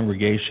his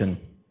congregation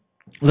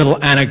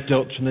little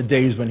anecdotes from the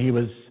days when he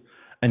was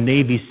a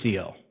Navy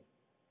SEAL.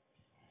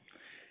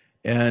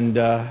 And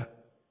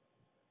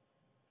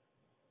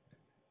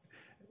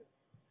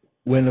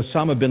when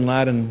Osama bin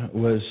Laden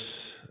was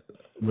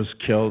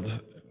killed,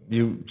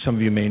 some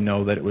of you may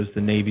know that it was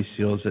the Navy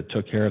SEALs that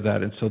took care of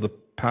that. And so the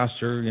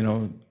pastor,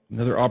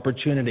 another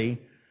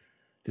opportunity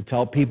to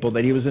tell people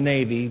that he was a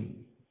Navy,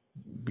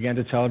 began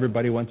to tell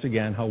everybody once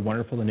again how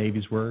wonderful the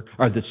Navy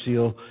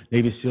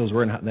SEALs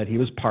were, and that he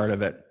was part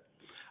of it.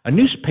 A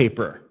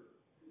newspaper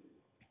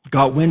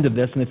got wind of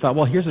this, and they thought,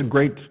 well, here's a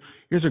great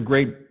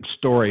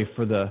story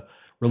for the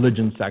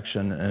religion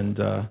section. And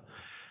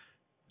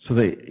so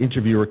the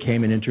interviewer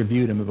came and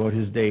interviewed him about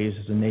his days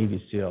as a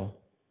Navy SEAL.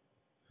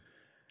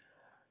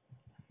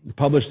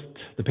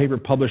 The paper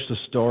published the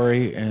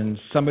story, and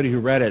somebody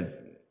who read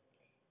it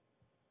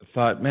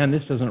thought, man,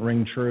 this doesn't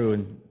ring true,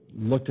 and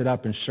looked it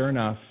up, and sure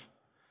enough,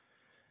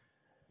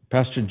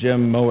 Pastor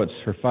Jim Mowitz,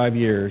 for 5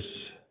 years,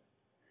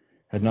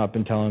 had not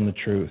been telling the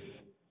truth.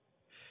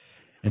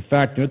 In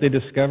fact, you know what they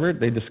discovered?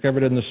 They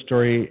discovered in the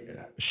story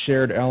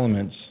shared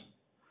elements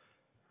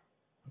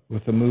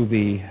with the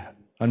movie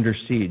Under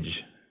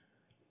Siege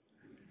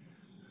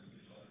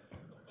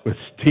with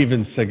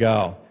Steven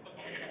Seagal.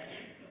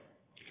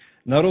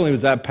 Not only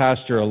was that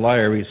pastor a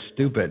liar, he's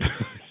stupid.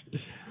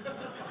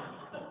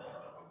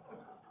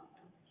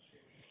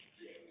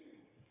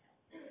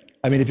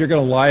 I mean, if you're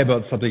going to lie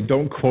about something,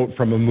 don't quote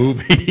from a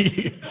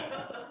movie.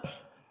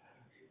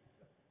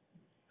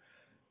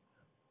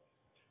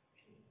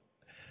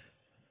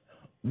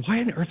 Why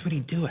on earth would he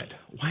do it?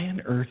 Why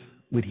on earth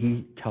would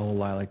he tell a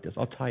lie like this?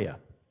 I'll tell you.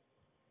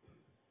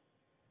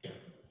 A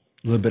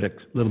little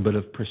bit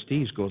of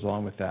prestige goes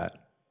along with that.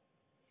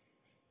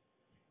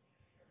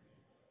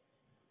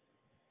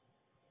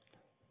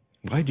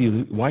 Why do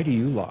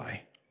you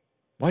lie?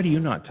 Why do you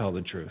not tell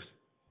the truth?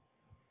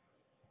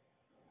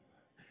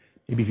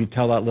 Maybe if you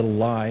tell that little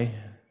lie,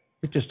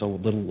 it's just a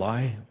little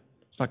lie.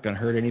 It's not going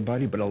to hurt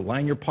anybody, but it'll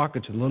line your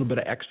pockets with a little bit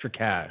of extra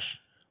cash.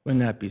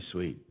 Wouldn't that be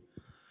sweet?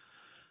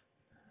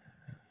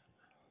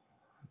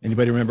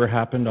 Anybody remember what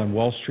happened on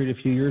Wall Street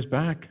a few years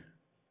back?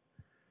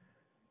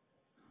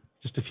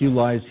 Just a few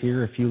lies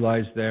here, a few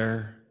lies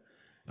there,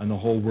 and the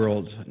whole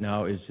world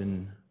now is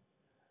in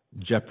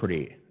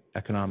jeopardy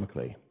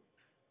economically.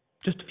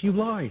 Just a few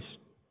lies.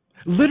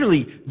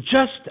 Literally,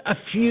 just a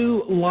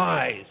few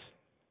lies.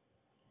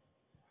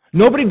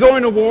 Nobody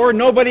going to war,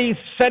 nobody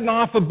setting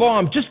off a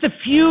bomb. Just a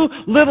few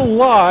little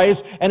lies,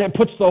 and it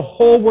puts the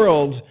whole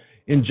world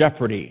in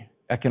jeopardy,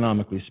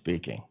 economically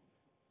speaking.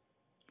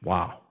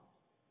 Wow.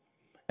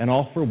 And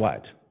all for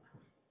what?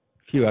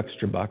 A few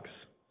extra bucks.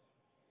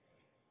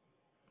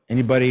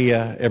 Anybody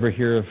ever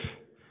hear of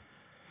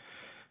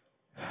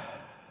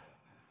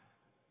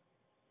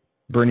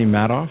Bernie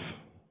Madoff?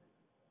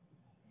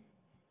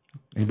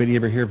 Anybody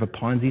ever hear of a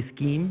Ponzi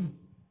scheme?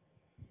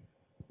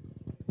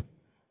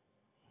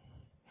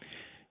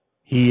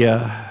 He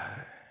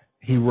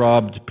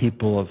robbed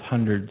people of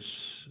hundreds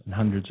and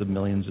hundreds of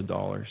millions of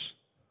dollars.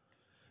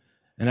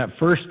 And at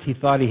first he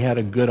thought he had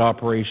a good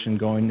operation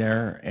going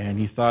there, and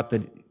he thought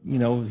that,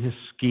 his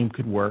scheme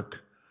could work.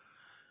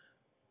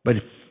 But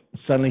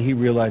suddenly he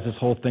realized this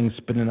whole thing's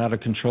spinning out of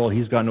control.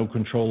 He's got no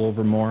control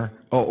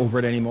over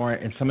it anymore.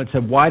 And someone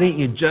said, why didn't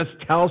you just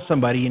tell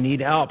somebody you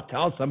need help?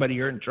 Tell somebody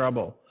you're in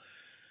trouble.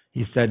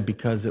 He said,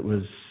 because it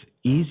was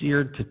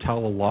easier to tell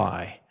a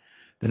lie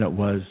than it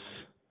was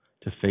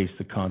to face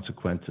the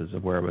consequences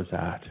of where it was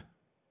at.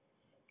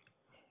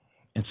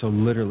 And so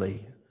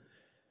literally,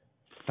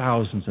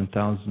 thousands and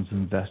thousands of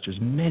investors,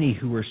 many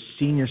who were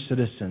senior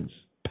citizens,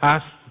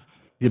 past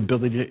the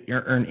ability to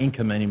earn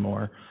income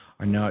anymore,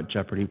 are now at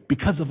jeopardy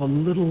because of a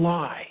little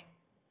lie.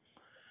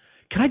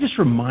 Can I just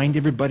remind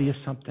everybody of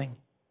something?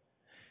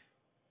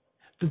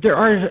 That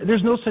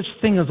there's no such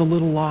thing as a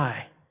little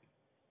lie.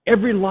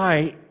 Every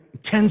lie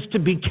tends to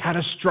be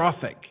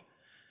catastrophic.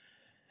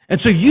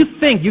 And so you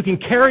think you can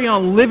carry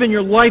on living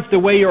your life the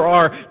way you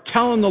are,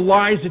 telling the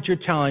lies that you're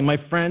telling. My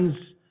friends,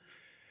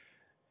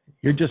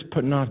 you're just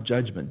putting off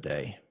Judgment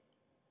Day.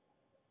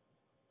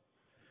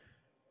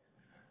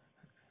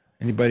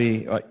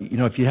 Anybody,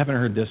 if you haven't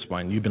heard this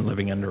one, you've been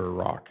living under a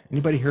rock.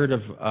 Anybody heard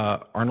of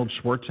Arnold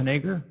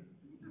Schwarzenegger?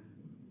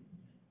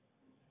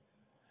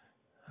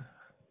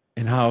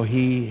 And how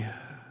he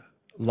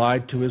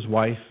lied to his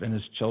wife and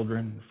his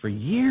children for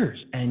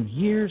years and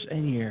years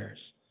and years.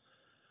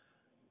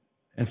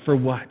 And for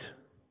what?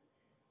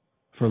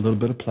 For a little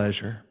bit of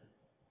pleasure.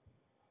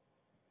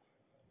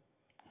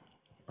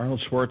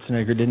 Arnold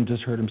Schwarzenegger didn't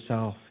just hurt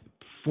himself.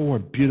 4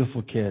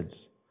 beautiful kids.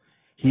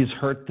 He's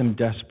hurt them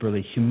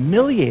desperately,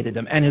 humiliated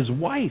them, and his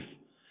wife.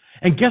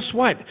 And guess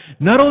what?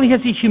 Not only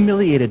has he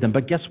humiliated them,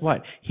 but guess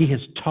what? He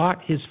has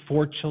taught his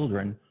 4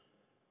 children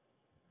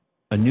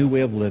a new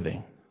way of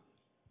living.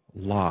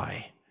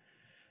 Lie.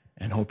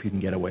 And hope you can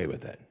get away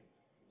with it.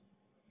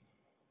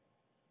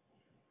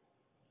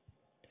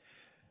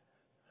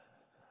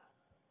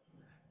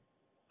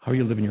 How are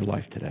you living your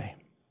life today?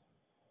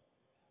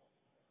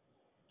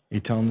 Are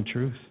you telling the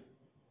truth?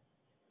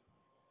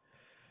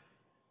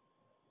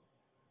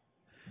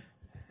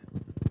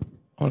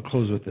 I want to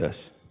close with this.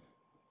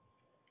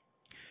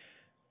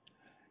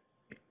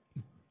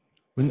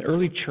 When the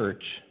early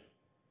church,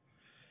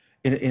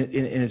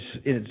 in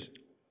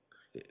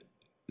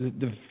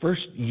the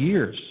first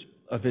years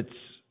of its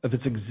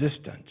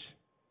existence,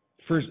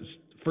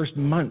 first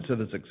months of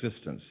its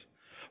existence,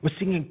 was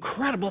seeing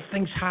incredible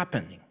things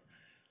happening.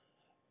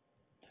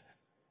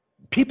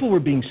 People were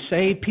being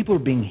saved, people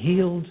were being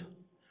healed,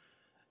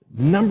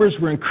 numbers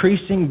were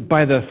increasing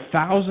by the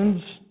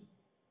thousands.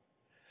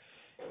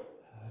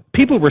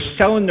 People were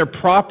selling their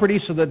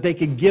property so that they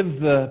could give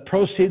the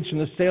proceeds from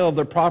the sale of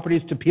their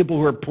properties to people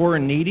who are poor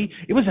and needy.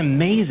 It was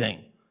amazing.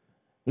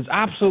 It was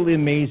absolutely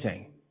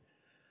amazing.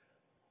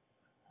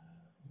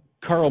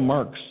 Karl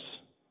Marx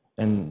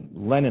and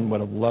Lenin would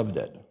have loved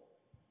it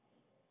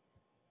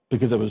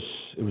because it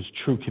was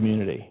true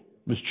community.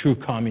 It was true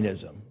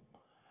communism.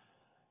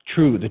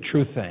 The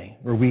true thing,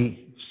 where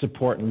we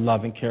support and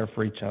love and care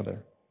for each other.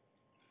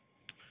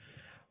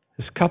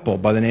 This couple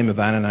by the name of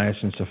Ananias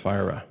and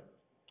Sapphira.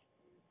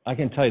 I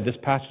can tell you, this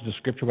passage of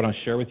Scripture, what I'll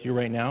share with you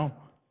right now,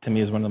 to me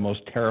is one of the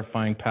most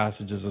terrifying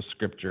passages of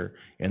Scripture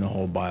in the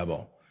whole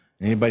Bible.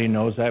 Anybody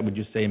knows that? Would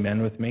you say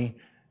amen with me?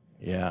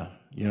 Yeah,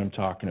 you know what I'm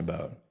talking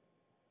about.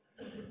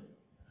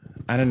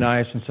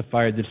 Ananias and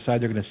Sapphira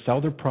decide they're going to sell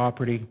their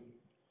property,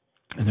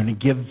 and they're going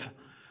to give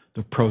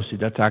the proceeds.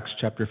 That's Acts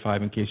chapter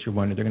 5, in case you're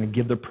wondering. They're going to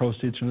give the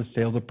proceeds from the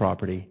sale of the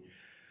property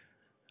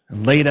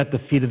and lay it at the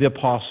feet of the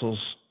apostles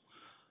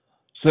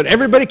so that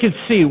everybody can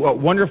see what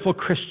wonderful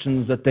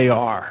Christians that they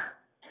are.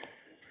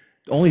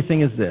 The only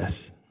thing is this,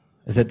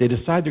 is that they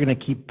decide they're going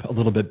to keep a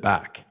little bit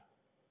back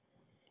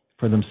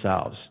for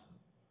themselves.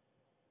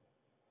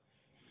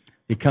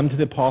 They come to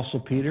the Apostle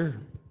Peter,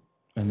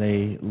 and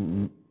they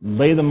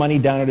lay the money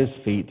down at his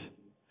feet.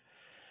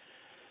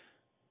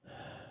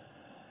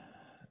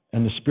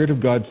 And the Spirit of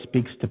God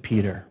speaks to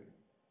Peter.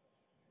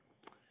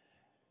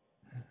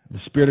 The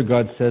Spirit of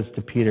God says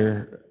to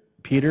Peter,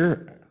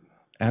 Peter,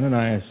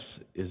 Ananias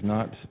is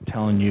not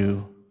telling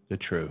you the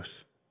truth.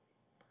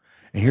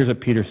 And here's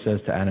what Peter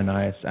says to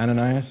Ananias.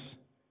 Ananias,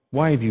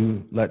 why have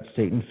you let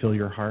Satan fill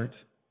your heart?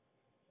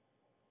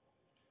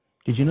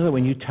 Did you know that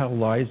when you tell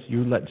lies,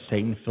 you let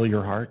Satan fill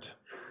your heart?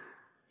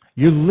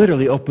 You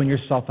literally open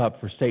yourself up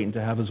for Satan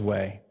to have his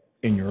way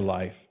in your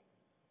life.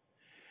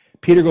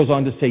 Peter goes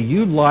on to say,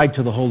 you lied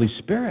to the Holy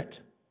Spirit.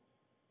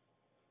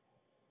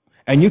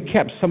 And you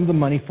kept some of the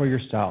money for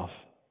yourself.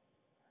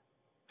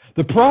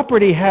 The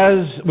property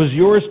was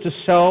yours to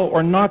sell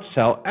or not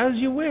sell as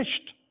you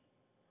wished.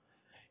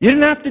 You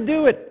didn't have to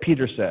do it,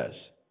 Peter says.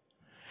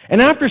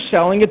 And after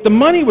selling it, the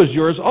money was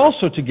yours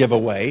also to give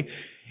away.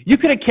 You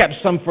could have kept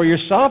some for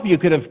yourself. You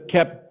could have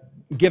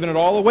given it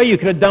all away. You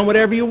could have done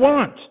whatever you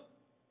want.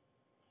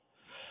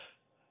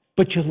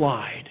 But you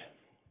lied.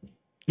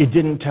 You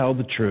didn't tell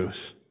the truth.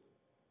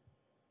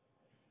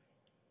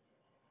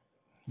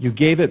 You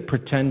gave it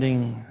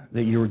pretending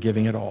that you were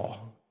giving it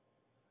all.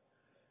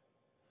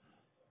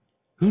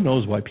 Who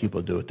knows why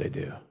people do what they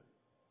do?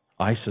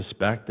 I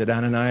suspect that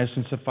Ananias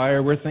and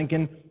Sapphira were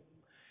thinking,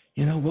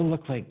 we'll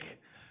look like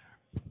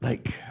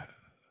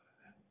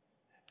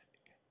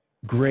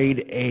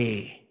grade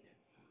A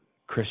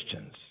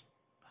Christians.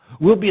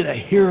 We'll be the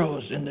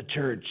heroes in the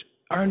church.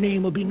 Our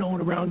name will be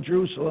known around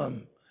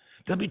Jerusalem.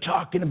 They'll be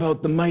talking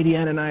about the mighty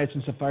Ananias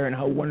and Sapphira and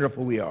how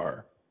wonderful we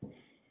are.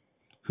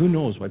 Who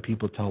knows why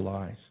people tell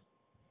lies?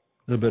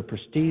 A little bit of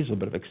prestige, a little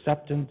bit of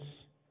acceptance.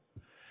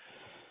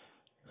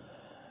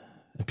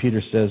 And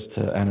Peter says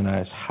to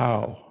Ananias,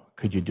 how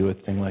could you do a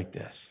thing like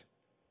this?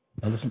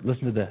 Now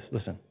listen to this.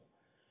 Listen.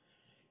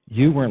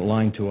 You weren't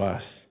lying to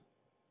us,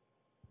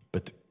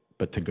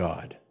 but to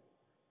God.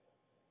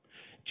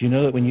 Do you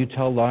know that when you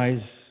tell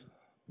lies,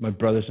 my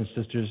brothers and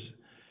sisters,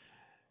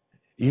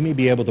 you may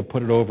be able to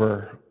put it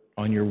over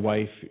on your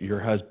wife,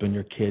 your husband,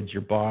 your kids,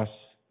 your boss.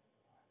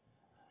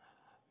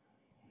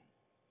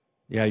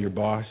 Yeah, your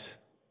boss.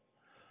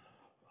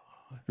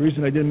 The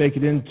reason I didn't make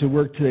it into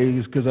work today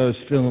is because I was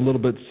feeling a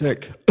little bit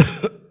sick.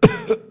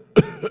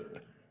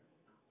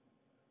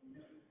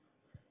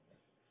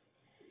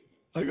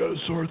 I got a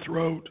sore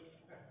throat.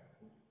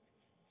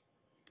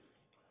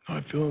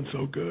 I'm feeling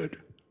so good.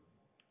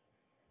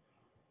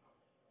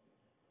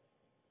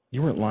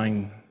 You weren't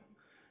lying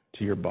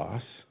to your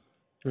boss.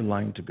 You were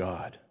lying to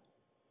God.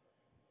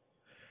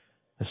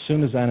 As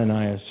soon as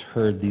Ananias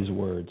heard these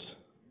words,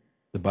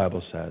 the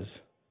Bible says,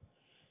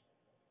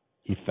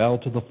 he fell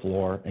to the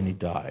floor and he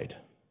died.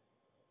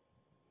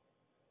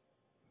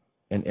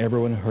 And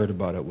everyone who heard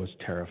about it was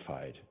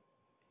terrified.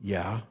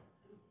 Yeah.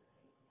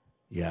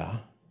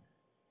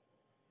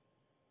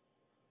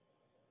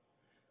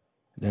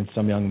 Then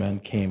some young men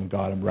came,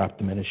 got him,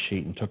 wrapped him in a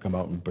sheet, and took him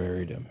out and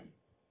buried him.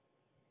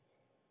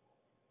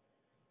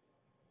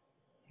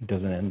 It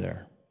doesn't end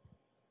there.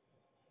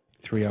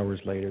 3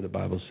 hours later, the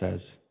Bible says,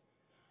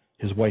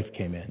 his wife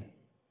came in,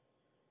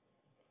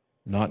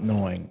 not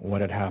knowing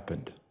what had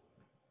happened.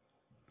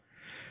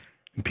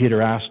 And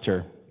Peter asked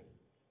her,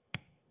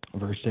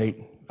 verse 8,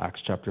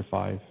 Acts chapter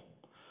 5,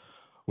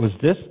 was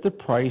this the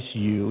price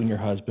you and your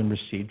husband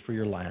received for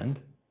your land?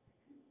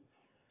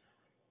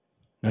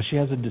 Now she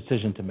has a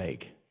decision to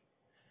make.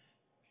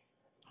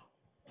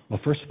 Well,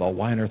 first of all,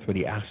 why on earth would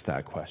he ask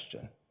that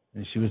question?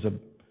 And she was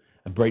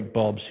a bright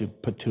bulb. She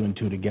put two and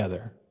two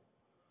together.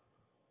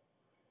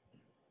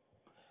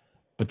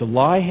 But the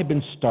lie had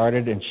been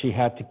started and she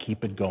had to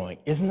keep it going.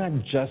 Isn't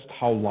that just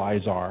how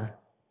lies are?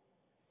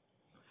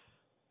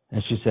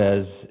 And she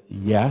says,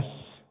 yes,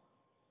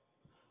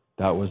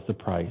 that was the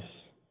price.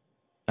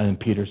 And then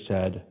Peter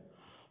said,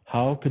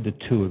 how could the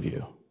two of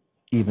you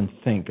even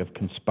think of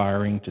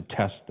conspiring to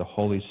test the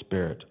Holy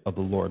Spirit of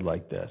the Lord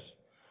like this?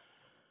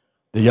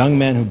 The young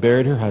men who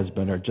buried her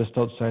husband are just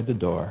outside the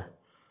door,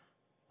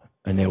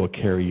 and they will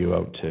carry you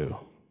out too.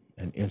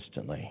 And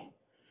instantly,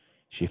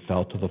 she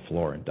fell to the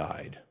floor and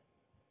died.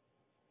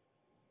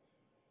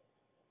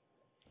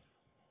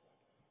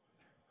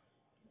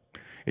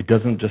 It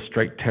doesn't just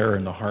strike terror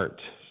in the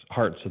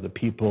hearts of the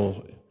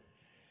people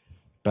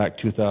back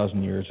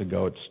 2,000 years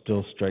ago. It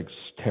still strikes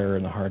terror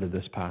in the heart of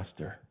this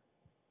pastor.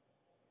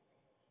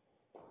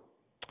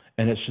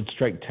 And it should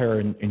strike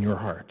terror in your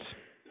heart.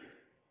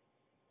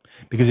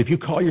 Because if you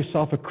call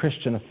yourself a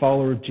Christian, a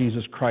follower of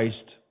Jesus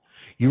Christ,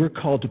 you are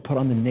called to put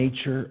on the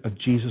nature of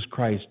Jesus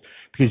Christ,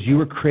 because you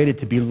were created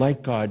to be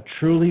like God,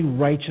 truly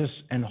righteous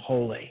and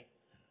holy.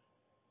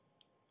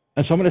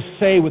 And so I'm going to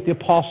say with the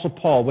Apostle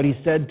Paul what he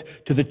said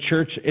to the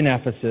church in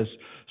Ephesus,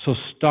 so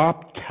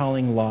stop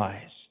telling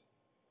lies.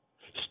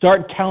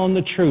 Start telling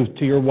the truth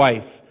to your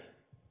wife,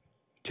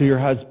 to your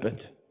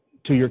husband,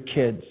 to your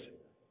kids,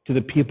 to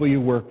the people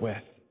you work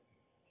with.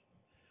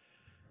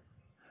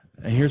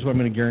 And here's what I'm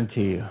going to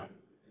guarantee you.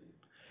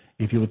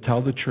 If you will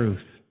tell the truth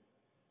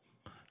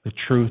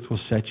will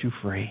set you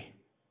free.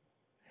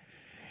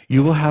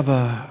 You will have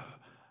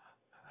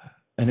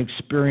an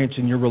experience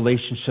in your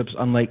relationships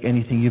unlike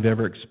anything you've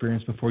ever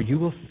experienced before. You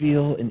will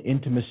feel an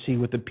intimacy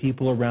with the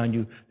people around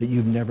you that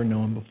you've never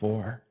known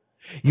before.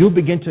 You'll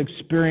begin to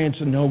experience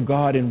and know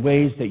God in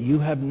ways that you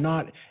have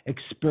not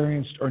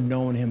experienced or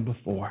known Him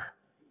before.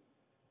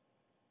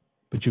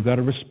 But you've got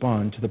to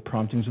respond to the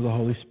promptings of the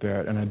Holy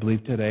Spirit, and I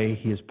believe today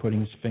He is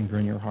putting His finger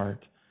in your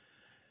heart.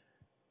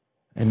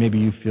 And maybe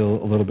you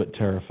feel a little bit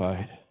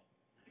terrified.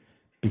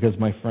 Because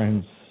my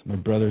friends, my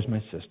brothers,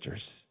 my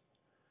sisters,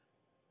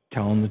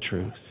 telling the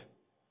truth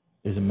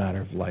is a matter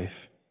of life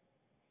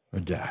or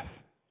death.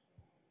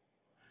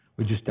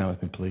 Would you stand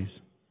with me, please?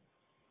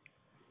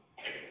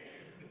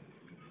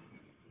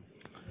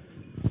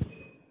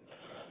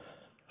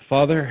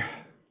 Father,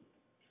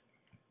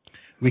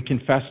 we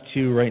confess to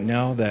you right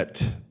now that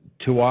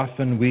too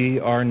often we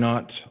are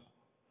not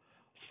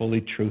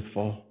fully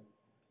truthful.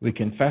 We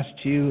confess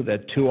to you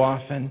that too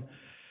often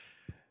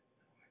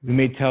we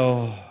may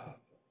tell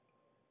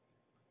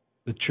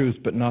the truth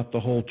but not the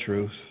whole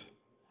truth.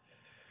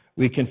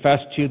 We confess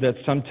to you that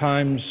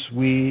sometimes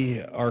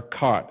we are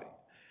caught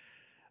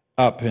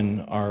up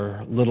in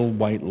our little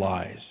white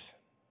lies.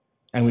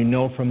 And we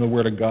know from the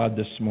Word of God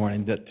this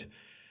morning that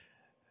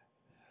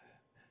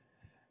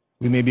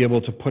we may be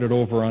able to put it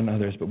over on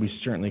others, but we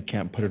certainly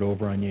can't put it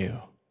over on you.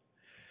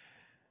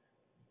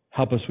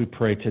 Help us, we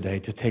pray today,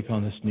 to take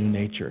on this new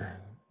nature,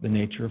 the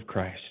nature of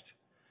Christ,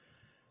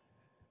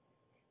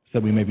 so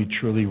that we may be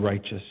truly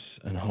righteous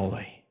and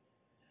holy.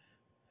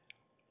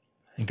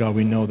 And God,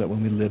 we know that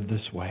when we live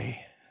this way,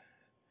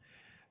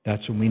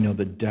 that's when we know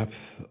the depth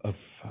of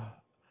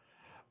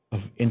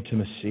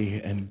intimacy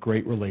and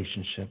great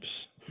relationships.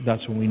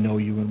 That's when we know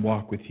you and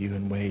walk with you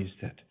in ways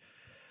that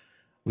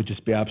would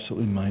just be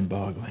absolutely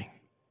mind-boggling.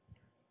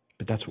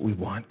 But that's what we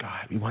want,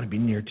 God. We want to be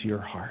near to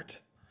your heart.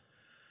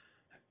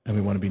 And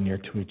we want to be near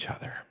to each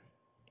other.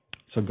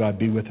 So God,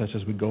 be with us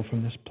as we go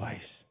from this place.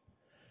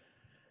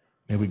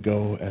 May we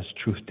go as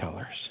truth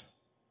tellers.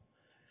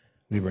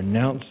 We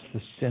renounce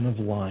the sin of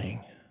lying.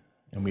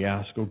 And we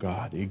ask, oh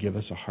God, that you give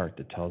us a heart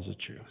that tells the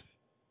truth.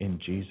 In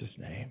Jesus'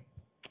 name.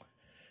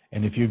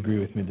 And if you agree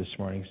with me this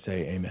morning,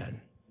 say amen.